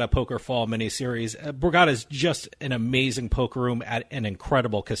Borgata Poker Fall mini-series. Borgata is just an amazing poker room at an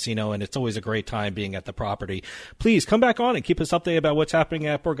incredible casino, and it's always a great time being at the property. Please come back on and keep us updated about what's happening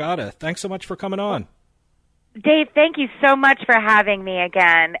at Borgata. Thanks so much for coming on. Dave, thank you so much for having me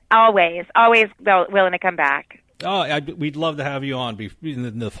again. Always willing to come back. Oh, we'd love to have you on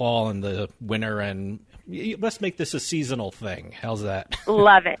in the fall and the winter and let's make this a seasonal thing. How's that?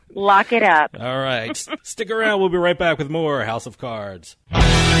 Love it. Lock it up. All right. Stick around. We'll be right back with more House of Cards.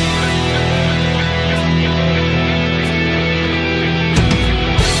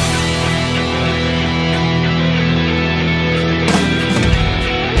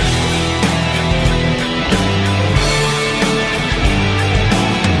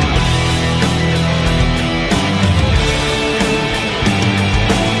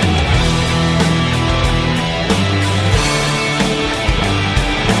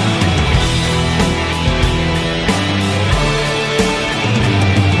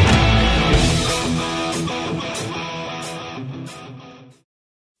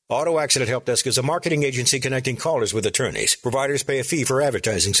 Auto Accident Help Desk is a marketing agency connecting callers with attorneys. Providers pay a fee for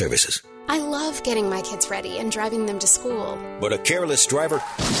advertising services. I love getting my kids ready and driving them to school. But a careless driver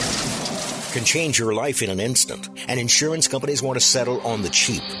can change your life in an instant, and insurance companies want to settle on the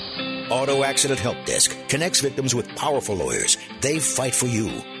cheap. Auto Accident Help Desk connects victims with powerful lawyers. They fight for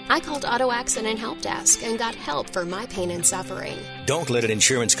you. I called Auto Accident Help Desk and got help for my pain and suffering. Don't let an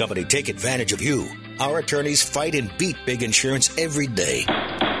insurance company take advantage of you. Our attorneys fight and beat big insurance every day.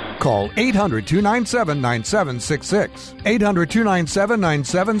 Call 800-297-9766.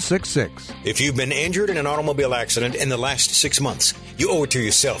 800-297-9766. If you've been injured in an automobile accident in the last 6 months, you owe it to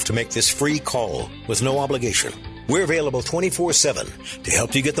yourself to make this free call with no obligation. We're available 24/7 to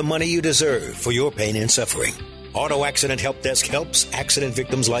help you get the money you deserve for your pain and suffering. Auto Accident Help Desk helps accident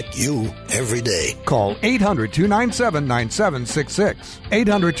victims like you every day. Call 800-297-9766.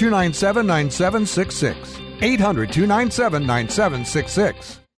 800-297-9766.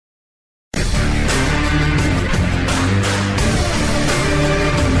 800-297-9766.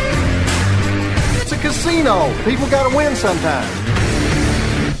 It's a casino. People gotta win sometimes.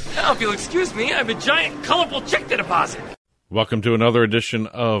 Now, if you'll excuse me, I have a giant, colorful check to deposit. Welcome to another edition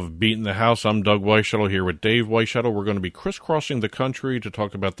of Beating the House. I'm Doug Weishuttle here with Dave Weishuttle. We're going to be crisscrossing the country to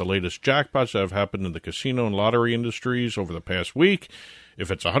talk about the latest jackpots that have happened in the casino and lottery industries over the past week.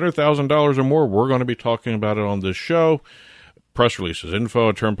 If it's $100,000 or more, we're going to be talking about it on this show. Press releases, info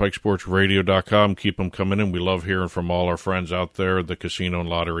at turnpikesportsradio.com. Keep them coming in. We love hearing from all our friends out there in the casino and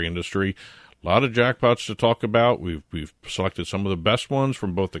lottery industry. A lot of jackpots to talk about. We've selected some of the best ones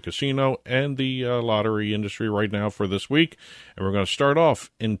from both the casino and the lottery industry right now for this week. And we're going to start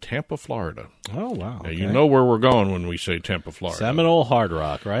off in Tampa, Florida. Oh, wow. Now, okay. You know where we're going when we say Tampa, Florida. Seminole Hard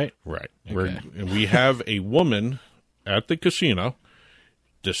Rock, right? Right. Okay. And we have a woman at the casino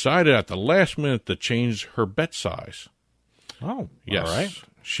decided at the last minute to change her bet size. Oh, yes. all right.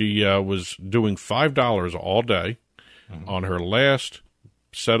 She was doing $5 all day on her last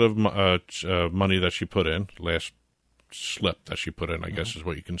set of money that she put in, last slip that she put in, I guess is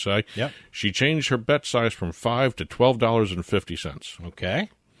what you can say. Yep. She changed her bet size from $5 to $12.50. Okay.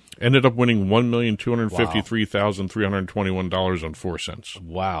 Ended up winning $1,253,321.04.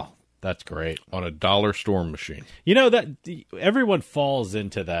 Wow. That's great. On a dollar storm machine. You know, that everyone falls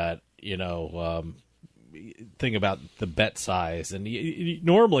into that, thing about the bet size. And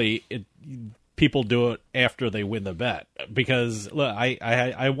normally people do it after they win the bet. Because, look,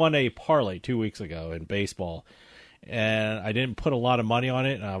 I won a parlay 2 weeks ago in baseball, and I didn't put a lot of money on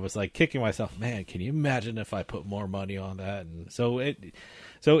it. And I was like kicking myself, man, can you imagine if I put more money on that? And so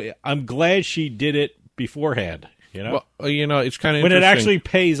I'm glad she did it beforehand. Well, it's kind of when it actually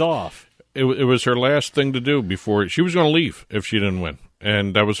pays off. It was her last thing to do before she was going to leave if she didn't win,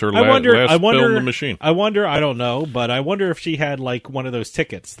 and that was her last bill in the machine. I don't know, but I wonder if she had like one of those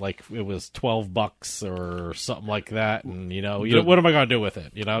tickets, like it was $12 or something like that, and what am I going to do with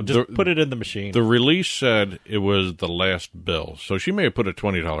it? Just put it in the machine. The release said it was the last bill, so she may have put a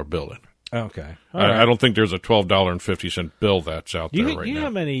 $20 bill in. Okay, I don't think there's a $12.50 bill that's out there right now. You know how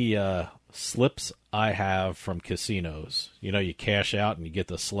many slips I have from casinos? You cash out and you get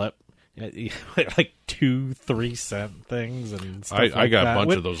the slip, like 2-3 cent things and stuff I got a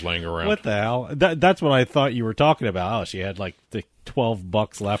bunch of those laying around. What the hell? That's what I thought you were talking about. Oh, she had like the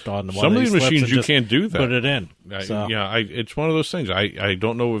 $12 left on one Some of these machines you can't do that. Put it in. It's one of those things. I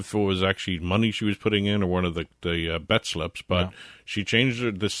don't know if it was actually money she was putting in or one of the bet slips, but she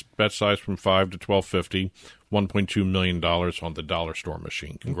changed this bet size from $5 to $12.50. $1.2 million on the dollar store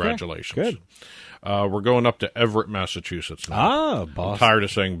machine. Congratulations. Okay, good. We're going up to Everett, Massachusetts now. Boston. I'm tired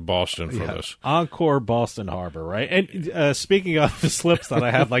of saying Boston for this. Encore Boston Harbor, right? And speaking of the slips that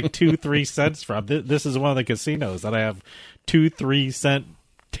I have like 2-3 cents from, this is one of the casinos that I have 2-3 cent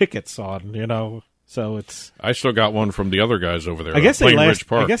tickets on, so it's... I still got one from the other guys over there. I guess they last Ridge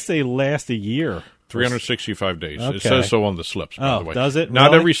Park. I guess they last a year. 365 days. Okay. It says so on the slips, by the way. Does it?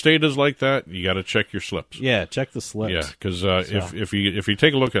 Not really? every state is like that. You got to check your slips. Yeah, check the slips. Yeah, because if you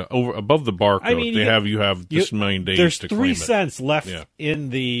take a look at above the barcode, you have this many days there's to 3 claim it. cents left in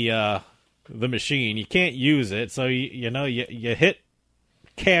the machine. You can't use it, so you hit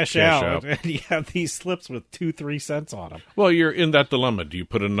cash out, and you have these slips with 2-3 cents on them. Well, you're in that dilemma. Do you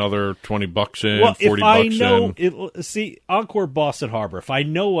put another $20 in, Well, $40 if I know, in? see, Encore Boston Harbor, if I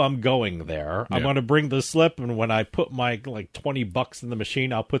know I'm going there, I'm going to bring the slip, and when I put my $20 in the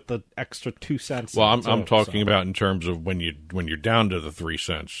machine, I'll put the extra 2 cents. Well, I'm talking about in terms of when you're down to the 3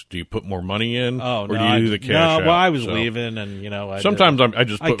 cents. Do you put more money in, or do you do the cash out? No, well, I was leaving, and sometimes I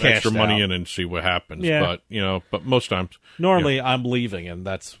just put extra money out in and see what happens. Yeah. But most times, normally I'm leaving, and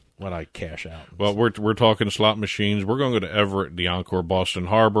that's when I cash out. Well, we're talking slot machines. We're going to go to Everett, the Encore Boston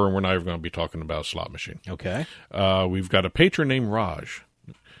Harbor, and we're not even going to be talking about a slot machine. Okay. We've got a patron named Raj.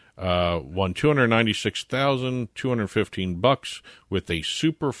 Won $296,215 with a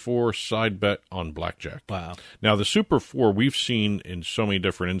Super 4 side bet on blackjack. Wow. Now, the Super 4 we've seen in so many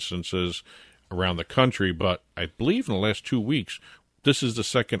different instances around the country, but I believe in the last 2 weeks, this is the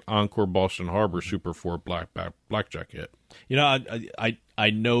second Encore Boston Harbor Super 4 blackjack hit.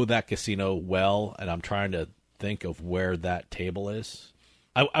 I know that casino well, and I'm trying to think of where that table is.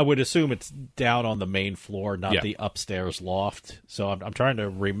 I would assume it's down on the main floor, not the upstairs loft. So I'm trying to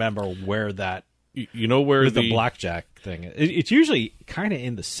remember where that. You know where the blackjack thing is. It's usually kind of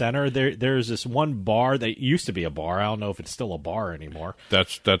in the center. There's this one bar that used to be a bar. I don't know if it's still a bar anymore.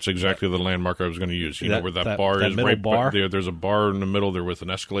 That's exactly the landmark I was going to use. You know where that bar is, middle right bar? There's a bar in the middle there with an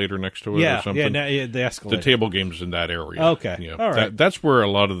escalator next to it or something. Yeah, the escalator. The table game's in that area. Okay, all right. That's where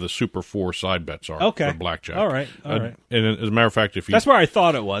a lot of the Super 4 side bets are for blackjack. All right. And as a matter of fact, that's where I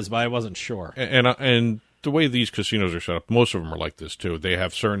thought it was, but I wasn't sure. And the way these casinos are set up, most of them are like this too. They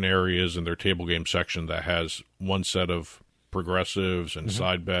have certain areas in their table game section that has one set of progressives and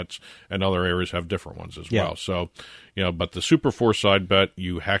side bets, and other areas have different ones as well. So, but the Super 4 side bet,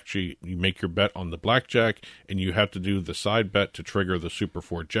 you make your bet on the blackjack, and you have to do the side bet to trigger the Super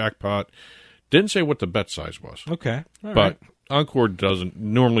 4 jackpot. Didn't say what the bet size was. Okay, but Encore doesn't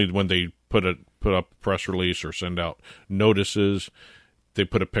normally when they put up a press release or send out notices. They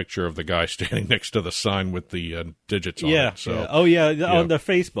put a picture of the guy standing next to the sign with the digits on it. So, on the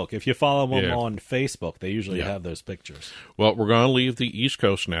Facebook. If you follow them on Facebook, they usually have those pictures. Well, we're going to leave the East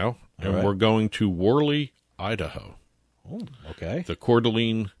Coast now, and we're going to Worley, Idaho. Oh, okay. The Coeur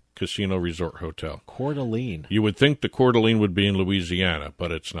d'Alene Casino Resort Hotel. Coeur d'Alene. You would think the Coeur d'Alene would be in Louisiana,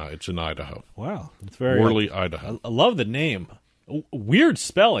 but it's not. It's in Idaho. Wow. It's very Worley, Idaho. I love the name. Weird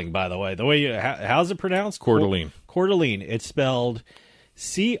spelling, by the way. The way how's it pronounced? Coeur d'Alene. Coeur d'Alene. It's spelled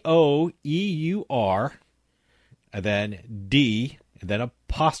COEUR, and then D, and then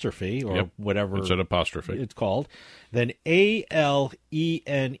apostrophe, or whatever it's an apostrophe. It's called. Then ALENE.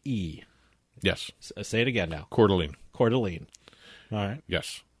 Yes. Say it again now. Coeur d'Alene. Coeur d'Alene. All right.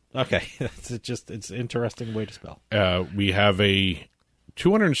 Yes. Okay. It's an interesting way to spell. We have a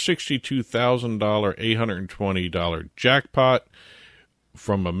 $262,000, $820 jackpot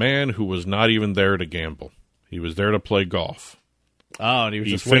from a man who was not even there to gamble. He was there to play golf. Oh, and he was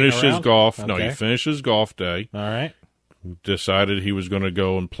just finished his golf. Okay. No, he finished his golf day. All right. Decided he was going to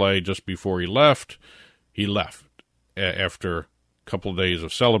go and play just before he left. He left after a couple of days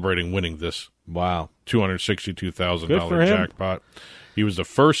of celebrating winning this $262,000 jackpot. He was the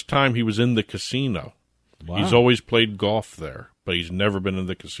first time he was in the casino. Wow. He's always played golf there, but he's never been in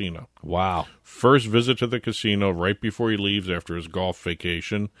the casino. Wow. First visit to the casino right before he leaves after his golf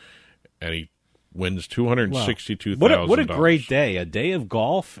vacation, and he wins $262,000. What a great day. A day of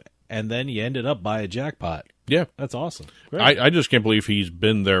golf, and then you ended up by a jackpot. Yeah. That's awesome. I just can't believe he's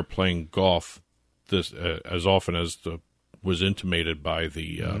been there playing golf this as often as was intimated by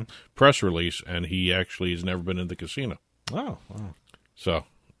the press release, and he actually has never been in the casino. Oh, wow. So,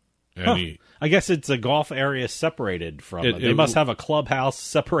 I guess it's a golf area separated from it. They must have a clubhouse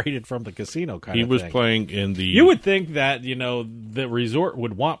separated from the casino kind of thing. He was playing in the... You would think that, the resort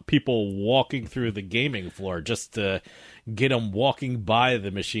would want people walking through the gaming floor just to get them walking by the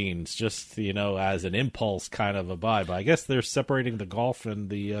machines, just, as an impulse kind of a buy. But I guess they're separating the golf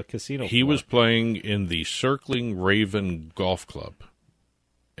and the casino He floor. was playing in the Circling Raven Golf Club.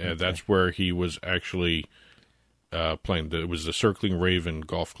 That's where he was actually... playing. It was the Circling Raven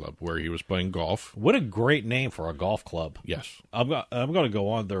Golf Club where he was playing golf. What a great name for a golf club! Yes, I'm going to go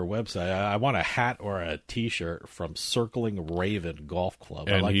on their website. I want a hat or a T-shirt from Circling Raven Golf Club.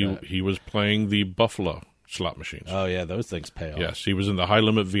 And I like he was playing the Buffalo slot machines. Oh yeah, those things pay off. Yes, he was in the high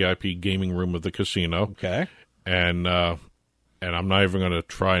limit VIP gaming room of the casino. Okay, and and I'm not even going to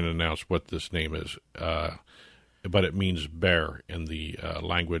try and announce what this name is, but it means bear in the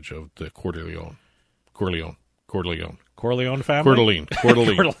language of the Corleone family? Cordeline.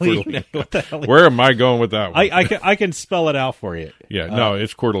 What the hell? Where am I going with that one? I can spell it out for you. Yeah, no,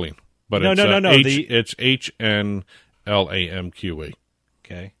 it's Cordeline. But no. It's HNLAMQE.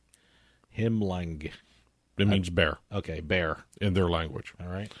 Okay. Himlang. It means bear. Okay, bear. In their language. All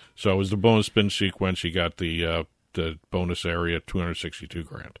right. So as the bonus spin sequence, you got the bonus area,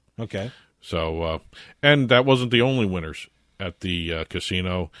 $262,000. Okay. So, and that wasn't the only winners at the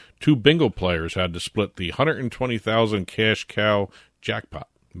casino. 2 bingo players had to split the $120,000 cash cow jackpot.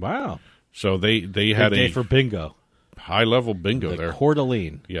 Wow. So they Big had day a for bingo. high-level bingo there. Coeur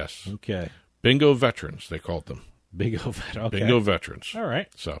d'Alene. Yes. Okay. Bingo veterans, they called them. Bingo okay. Bingo veterans. All right.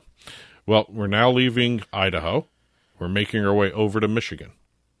 So, well, we're now leaving Idaho. We're making our way over to Michigan.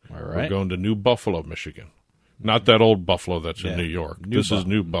 All right. We're going to New Buffalo, Michigan. Not that old Buffalo that's in New York. This is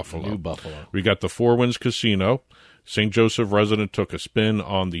New Buffalo. New Buffalo. We got the Four Winds Casino. St. Joseph resident took a spin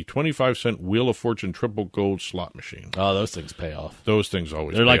on the 25-cent Wheel of Fortune triple gold slot machine. Oh, those things pay off. Those things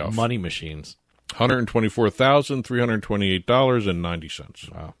always They're pay like off. money machines.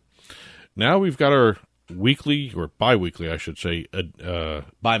 $124,328.90. Now we've got our weekly, or bi-weekly, I should say.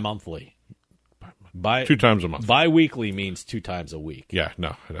 Bi-monthly. 2 times a month. Bi-weekly means 2 times a week. Yeah,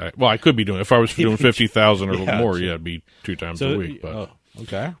 no. I could be doing, if I was doing 50,000 or more, sure. it'd be 2 times a week. But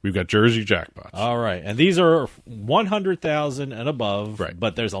okay. We've got Jersey jackpots. All right. And these are 100,000 and above, right.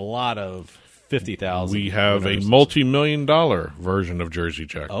 But there's a lot of 50,000. We have a multi-million-dollar version of Jersey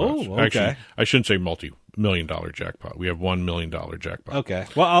jackpots. Oh, okay. Actually, I shouldn't say multi-million-dollar jackpot. We have $1 million jackpot. Okay.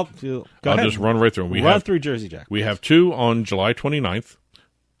 Well, I'll just run right through them. Run through Jersey jackpots. We have 2 on July 29th.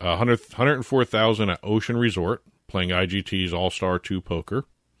 104,000 at Ocean Resort, playing IGT's All-Star 2 Poker.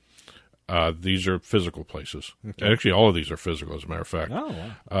 These are physical places. Okay. Actually, all of these are physical, as a matter of fact. Oh,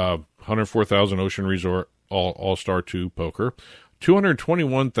 wow. 104,000 Ocean Resort, All-Star 2 Poker.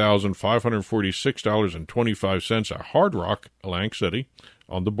 $221,546.25 at Hard Rock, Atlantic City,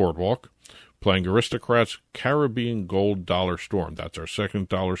 on the boardwalk, playing Aristocrats Caribbean Gold Dollar Storm. That's our second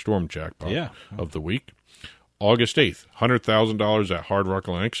Dollar Storm jackpot of the week. August 8th, $100,000 at Hard Rock,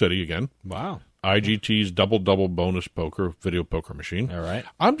 Atlantic City again. Wow. IGT's Double bonus poker, video poker machine. All right.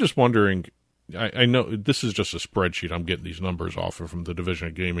 I'm just wondering, I know this is just a spreadsheet. I'm getting these numbers off from the Division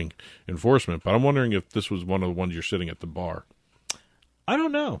of Gaming Enforcement, but I'm wondering if this was one of the ones you're sitting at the bar. I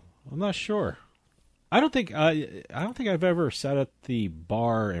don't know. I'm not sure. I don't think I've ever sat at the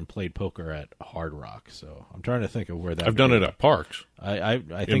bar and played poker at Hard Rock. So I'm trying to think of where that. I've done it at Parks. I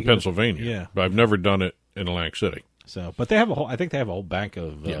think in Pennsylvania. Yeah, but I've never done it in Atlantic City. So, but they have I think they have a whole bank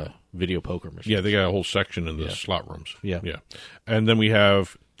of video poker machines. Yeah, they got a whole section in the slot rooms. Yeah. And then we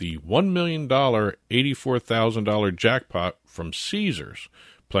have the $1 million, $84,000 jackpot from Caesars,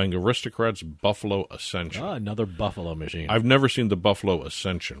 playing Aristocrats Buffalo Ascension. Oh, another Buffalo machine. I've never seen the Buffalo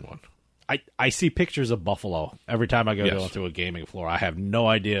Ascension one. I see pictures of Buffalo every time I go to a gaming floor. I have no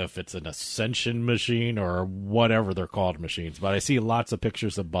idea if it's an Ascension machine or whatever they're called machines, but I see lots of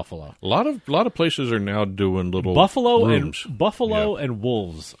pictures of Buffalo. A lot of places are now doing little Buffalo rooms. and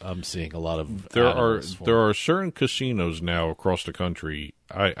wolves. I'm seeing a lot of. There are certain casinos now across the country.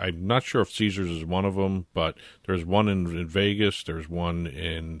 I'm not sure if Caesars is one of them, but there's one in Vegas. There's one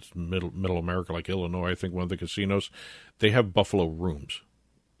in Middle America, like Illinois. I think one of the casinos. They have Buffalo rooms.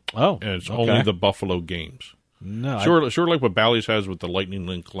 Oh, and it's only the Buffalo games. No, sort of like what Bally's has with the Lightning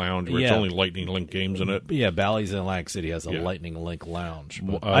Link Lounge, where it's only Lightning Link games in it. Yeah, Bally's in Atlantic City has a Lightning Link Lounge.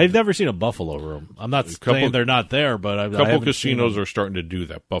 I've never seen a Buffalo room. I'm not saying they're not there, but a couple casinos are starting to do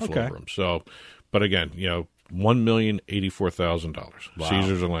that Buffalo room. So, but again, $1,084,000. Wow.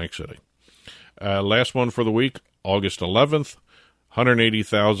 Caesars Atlantic City. Last one for the week, August 11th.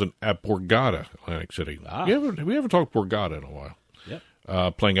 $180,000 at Borgata, Atlantic City. Ah. We haven't talked Borgata in a while. Yep.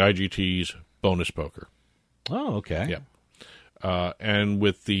 Playing IGT's bonus poker. Oh, okay. Yeah. And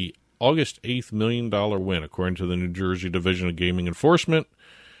with the August 8th $1 million win, according to the New Jersey Division of Gaming Enforcement,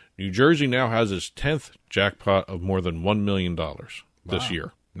 New Jersey now has its 10th jackpot of more than $1 million this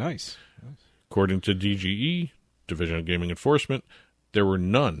year. Nice. According to DGE, Division of Gaming Enforcement, there were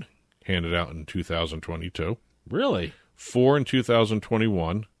none handed out in 2022. Really? 4 in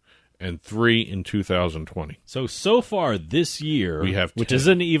 2021 and 3 in 2020. So far this year, we have 10. Which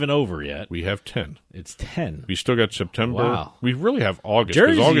isn't even over yet. We have 10. It's 10. We still got September. Wow. We really have August,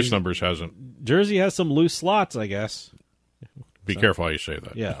 because August numbers hasn't. Jersey has some loose slots, I guess. Be careful how you say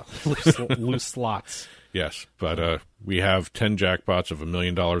that. Yeah, loose slots. Yes, but we have 10 jackpots of $1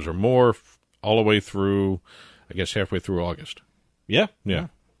 million or more all the way through, I guess, halfway through August. Yeah.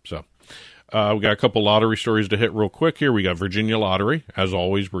 So, We got a couple lottery stories to hit real quick here. We got Virginia Lottery. As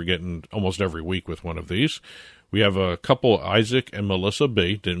always, we're getting almost every week with one of these. We have a couple, Isaac and Melissa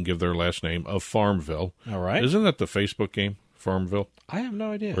B., didn't give their last name, of Farmville. All right. Isn't that the Facebook game, Farmville? I have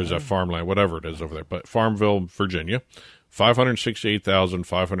no idea. Or is that Farmland? Whatever it is over there. But Farmville, Virginia.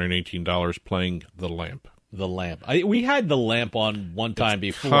 $568,518 playing The Lamp. The Lamp. We had The Lamp on one time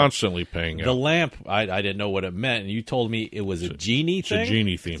before. Constantly paying The out. Lamp, I didn't know what it meant, and you told me it was a genie thing? It's a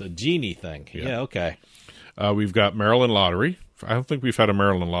genie theme. It's a genie thing. Yeah, okay. We've got Maryland Lottery. I don't think we've had a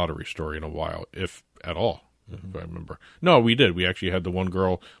Maryland Lottery story in a while, if at all. If I remember. No, we did. We actually had the one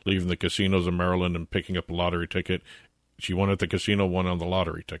girl leaving the casinos in Maryland and picking up a lottery ticket. She won at the casino, won on the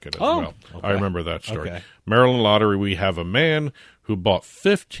lottery ticket as well. Okay. I remember that story. Okay. Maryland Lottery, we have a man who bought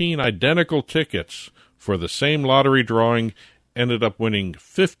 15 identical tickets for the same lottery drawing, ended up winning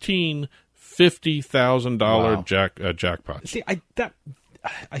 15 $50,000 jackpots. See,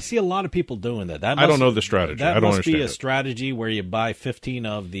 I see a lot of people doing that. I don't know the strategy. I don't must understand be a it. strategy where you buy 15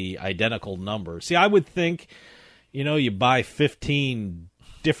 of the identical numbers. See, I would think, you buy 15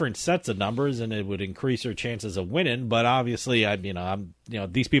 different sets of numbers and it would increase your chances of winning. But obviously,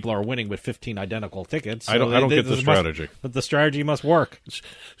 these people are winning with 15 identical tickets. So I don't get the strategy. But the strategy must work.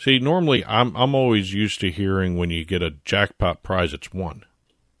 See, normally I'm always used to hearing when you get a jackpot prize, it's one.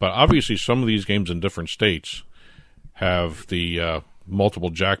 But obviously, some of these games in different states have the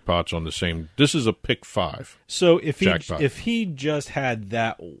multiple jackpots on the same. This is a pick 5. So if jackpot. if he just had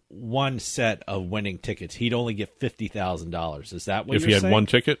that one set of winning tickets, he'd only get $50,000. Is that what if you're he had saying? one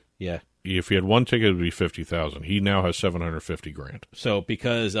ticket? Yeah. If he had one ticket, it would be $50,000. He now has $750,000. So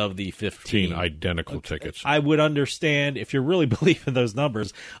because of the 15 identical tickets, I would understand if you really believe in those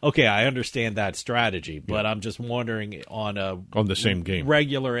numbers. Okay, I understand that strategy, but I'm just wondering on the same game,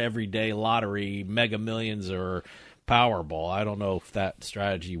 regular everyday lottery, Mega Millions or Powerball. I don't know if that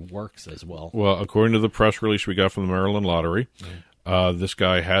strategy works as well. Well, according to the press release we got from the Maryland Lottery, this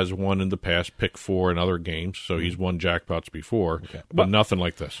guy has won in the past, pick 4 in other games, so he's won jackpots before, but nothing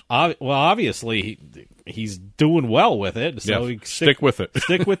like this. Well, obviously, he's doing well with it, so yes. Stick with it.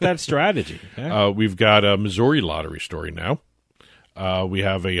 Stick with that strategy. Yeah. We've got a Missouri Lottery story now. We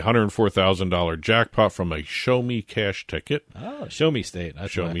have a $104,000 jackpot from a Show Me Cash ticket. Oh, Show Me State.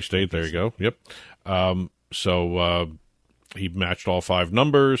 Show Me State, there you go. Yep. So he matched all 5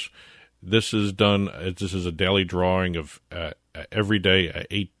 numbers. This is done. This is a daily drawing of every day at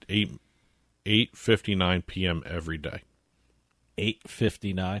 8:59 p.m. every day.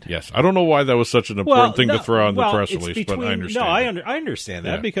 8:59. Yes, I don't know why that was such an important thing to throw on the press release, but I understand. No, I understand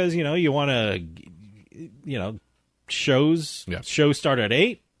that because you want to, shows start at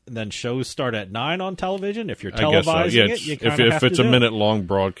 8. And then shows start at 9 on television. If you're televising it, you kind of have if it's to a do minute it. long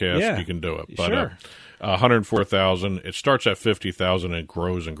broadcast, you can do it. But sure. 104,000. It starts at 50,000 and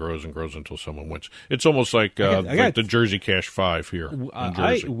grows and grows and grows until someone wins. It's almost like the Jersey Cash 5 here in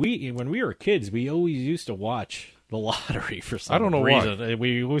Jersey. When we were kids, we always used to watch the lottery for some I don't know reason. why.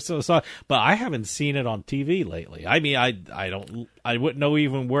 We saw, but I haven't seen it on TV lately. I mean, I wouldn't know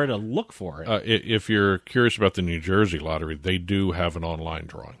even where to look for it. If you're curious about the New Jersey Lottery, they do have an online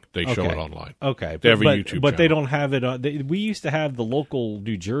drawing. They show it online. Okay, they have a YouTube channel. But they don't have it on. We used to have the local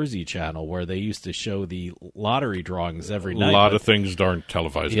New Jersey channel where they used to show the lottery drawings every night. A lot of things aren't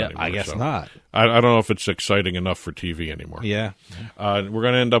televised anymore. I guess not. I don't know if it's exciting enough for TV anymore. Yeah. We're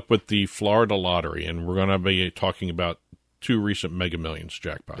going to end up with the Florida Lottery, and we're going to be talking about 2 recent Mega Millions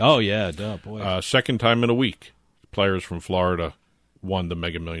jackpots. Oh, yeah. Duh, boy. Second time in a week, players from Florida won the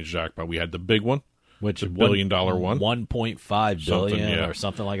Mega Millions jackpot. We had the big one, which the $1 billion one, $1.5 billion or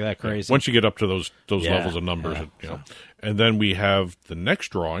something like that. Crazy. Once you get up to those levels of numbers, and then we have the next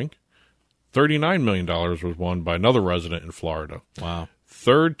drawing. $39 million was won by another resident in Florida. Wow!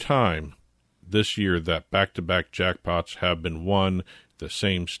 Third time this year that back-to-back jackpots have been won the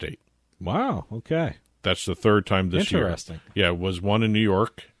same state. Wow. Okay. That's the third time this year. Interesting. Yeah, it was one in New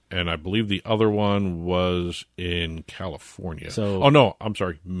York, and I believe the other one was in California. So, I'm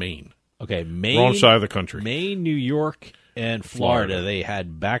sorry, Maine. Okay, Maine. Wrong side of the country. Maine, New York, and Florida. They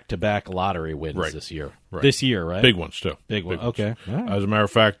had back-to-back lottery wins this year. Right. This year, right? Big ones, too. Big one. ones. Okay. Right. As a matter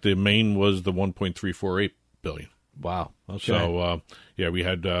of fact, the Maine was the $1.348 billion. Wow. Okay. So, we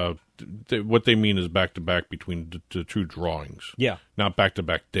had what they mean is back-to-back between the 2 drawings. Yeah. Not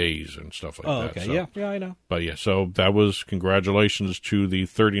back-to-back days and stuff like that. Okay. So, Yeah, I know. But, so that was congratulations to the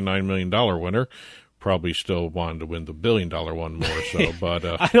 $39 million winner. Probably still wanted to win the $1 billion one more so, but...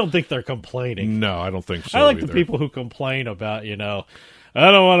 I don't think they're complaining. No, I don't think so I like either. the people who complain about, I don't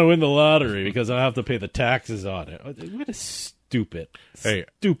want to win the lottery because I have to pay the taxes on it. What a stupid. Hey,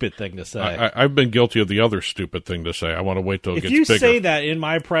 stupid thing to say. I've been guilty of the other stupid thing to say. I want to wait till it if gets you bigger. say that in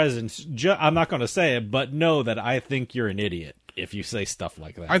my presence, I'm not going to say it, but know that I think you're an idiot if you say stuff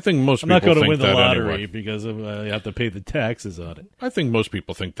like that. I think most I'm people not going to think win the that lottery anyway. because I have to pay the taxes on it. I think most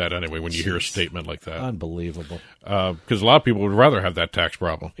people think that anyway when you hear a statement like that. Unbelievable. Because a lot of people would rather have that tax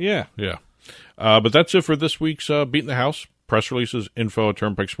problem. Yeah. Yeah. But that's it for this week's Beating the House. Press releases,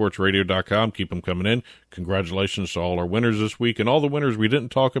 info@turnpikesportsradio.com. Keep them coming in. Congratulations to all our winners this week. And all the winners we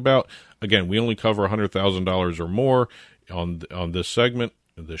didn't talk about, again, we only cover $100,000 or more on this segment,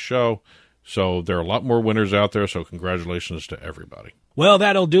 this show. So there are a lot more winners out there, so congratulations to everybody. Well,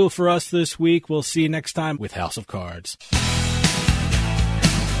 that'll do it for us this week. We'll see you next time with House of Cards.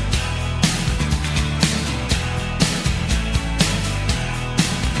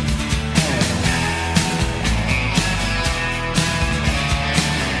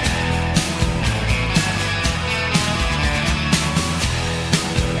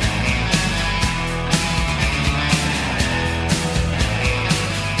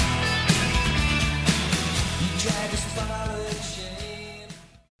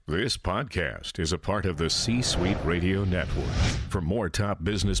 This podcast is a part of the C-Suite Radio Network. For more top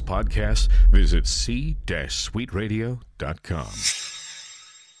business podcasts, visit c-suiteradio.com.